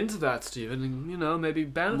dig into that, Stephen, and maybe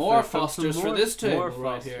benefit More from some Fosters for more- this table more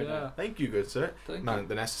right Fosters, here Yeah. now. Thank you, good sir. Thank Man, you.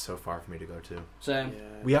 the Nest is so far for me to go to. Same.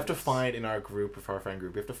 Yeah, We have to it's- find in our group, of our friend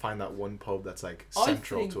group, we have to find that one pub that's like I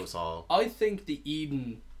central think- to us all. I think the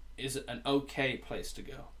Eden is an okay place to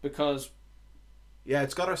go because Yeah,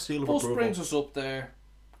 it's got our seal of bus approval. brings us up there,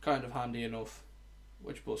 kind of handy enough.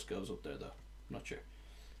 Which bus goes up there though? Not sure.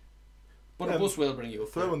 But a bus will bring you up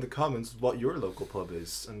Throw there. in the comments what your local pub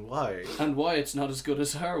is and why. And why it's not as good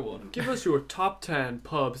as our one. Give us your top 10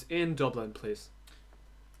 pubs in Dublin, please.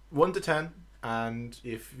 1 to 10, and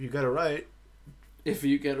if you get it right, If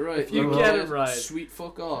you get it right. If you You'll get it right. Sweet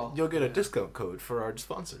fuck all. you'll get a discount code for our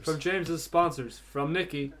sponsors. From James's sponsors, from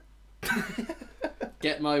Nikki.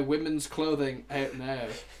 Get my women's clothing out now.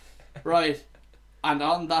 Right. And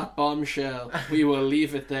on that bombshell, we will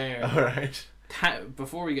leave it there. All right.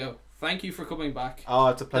 Before we go, thank you for coming back. Oh,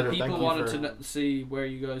 it's a The pleasure. people Thank you wanted for... to see where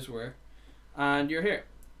you guys were. And you're here.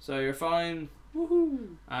 So you're fine.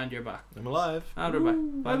 Woohoo. And you're back. I'm alive. And we're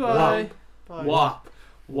back. Bye-bye. Bye. Wop.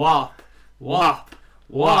 Wop. Wop.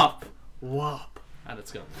 Wop. Wop. And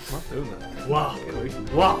it's gone. I'm not doing that. Wop. Get away from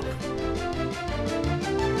me. Wop.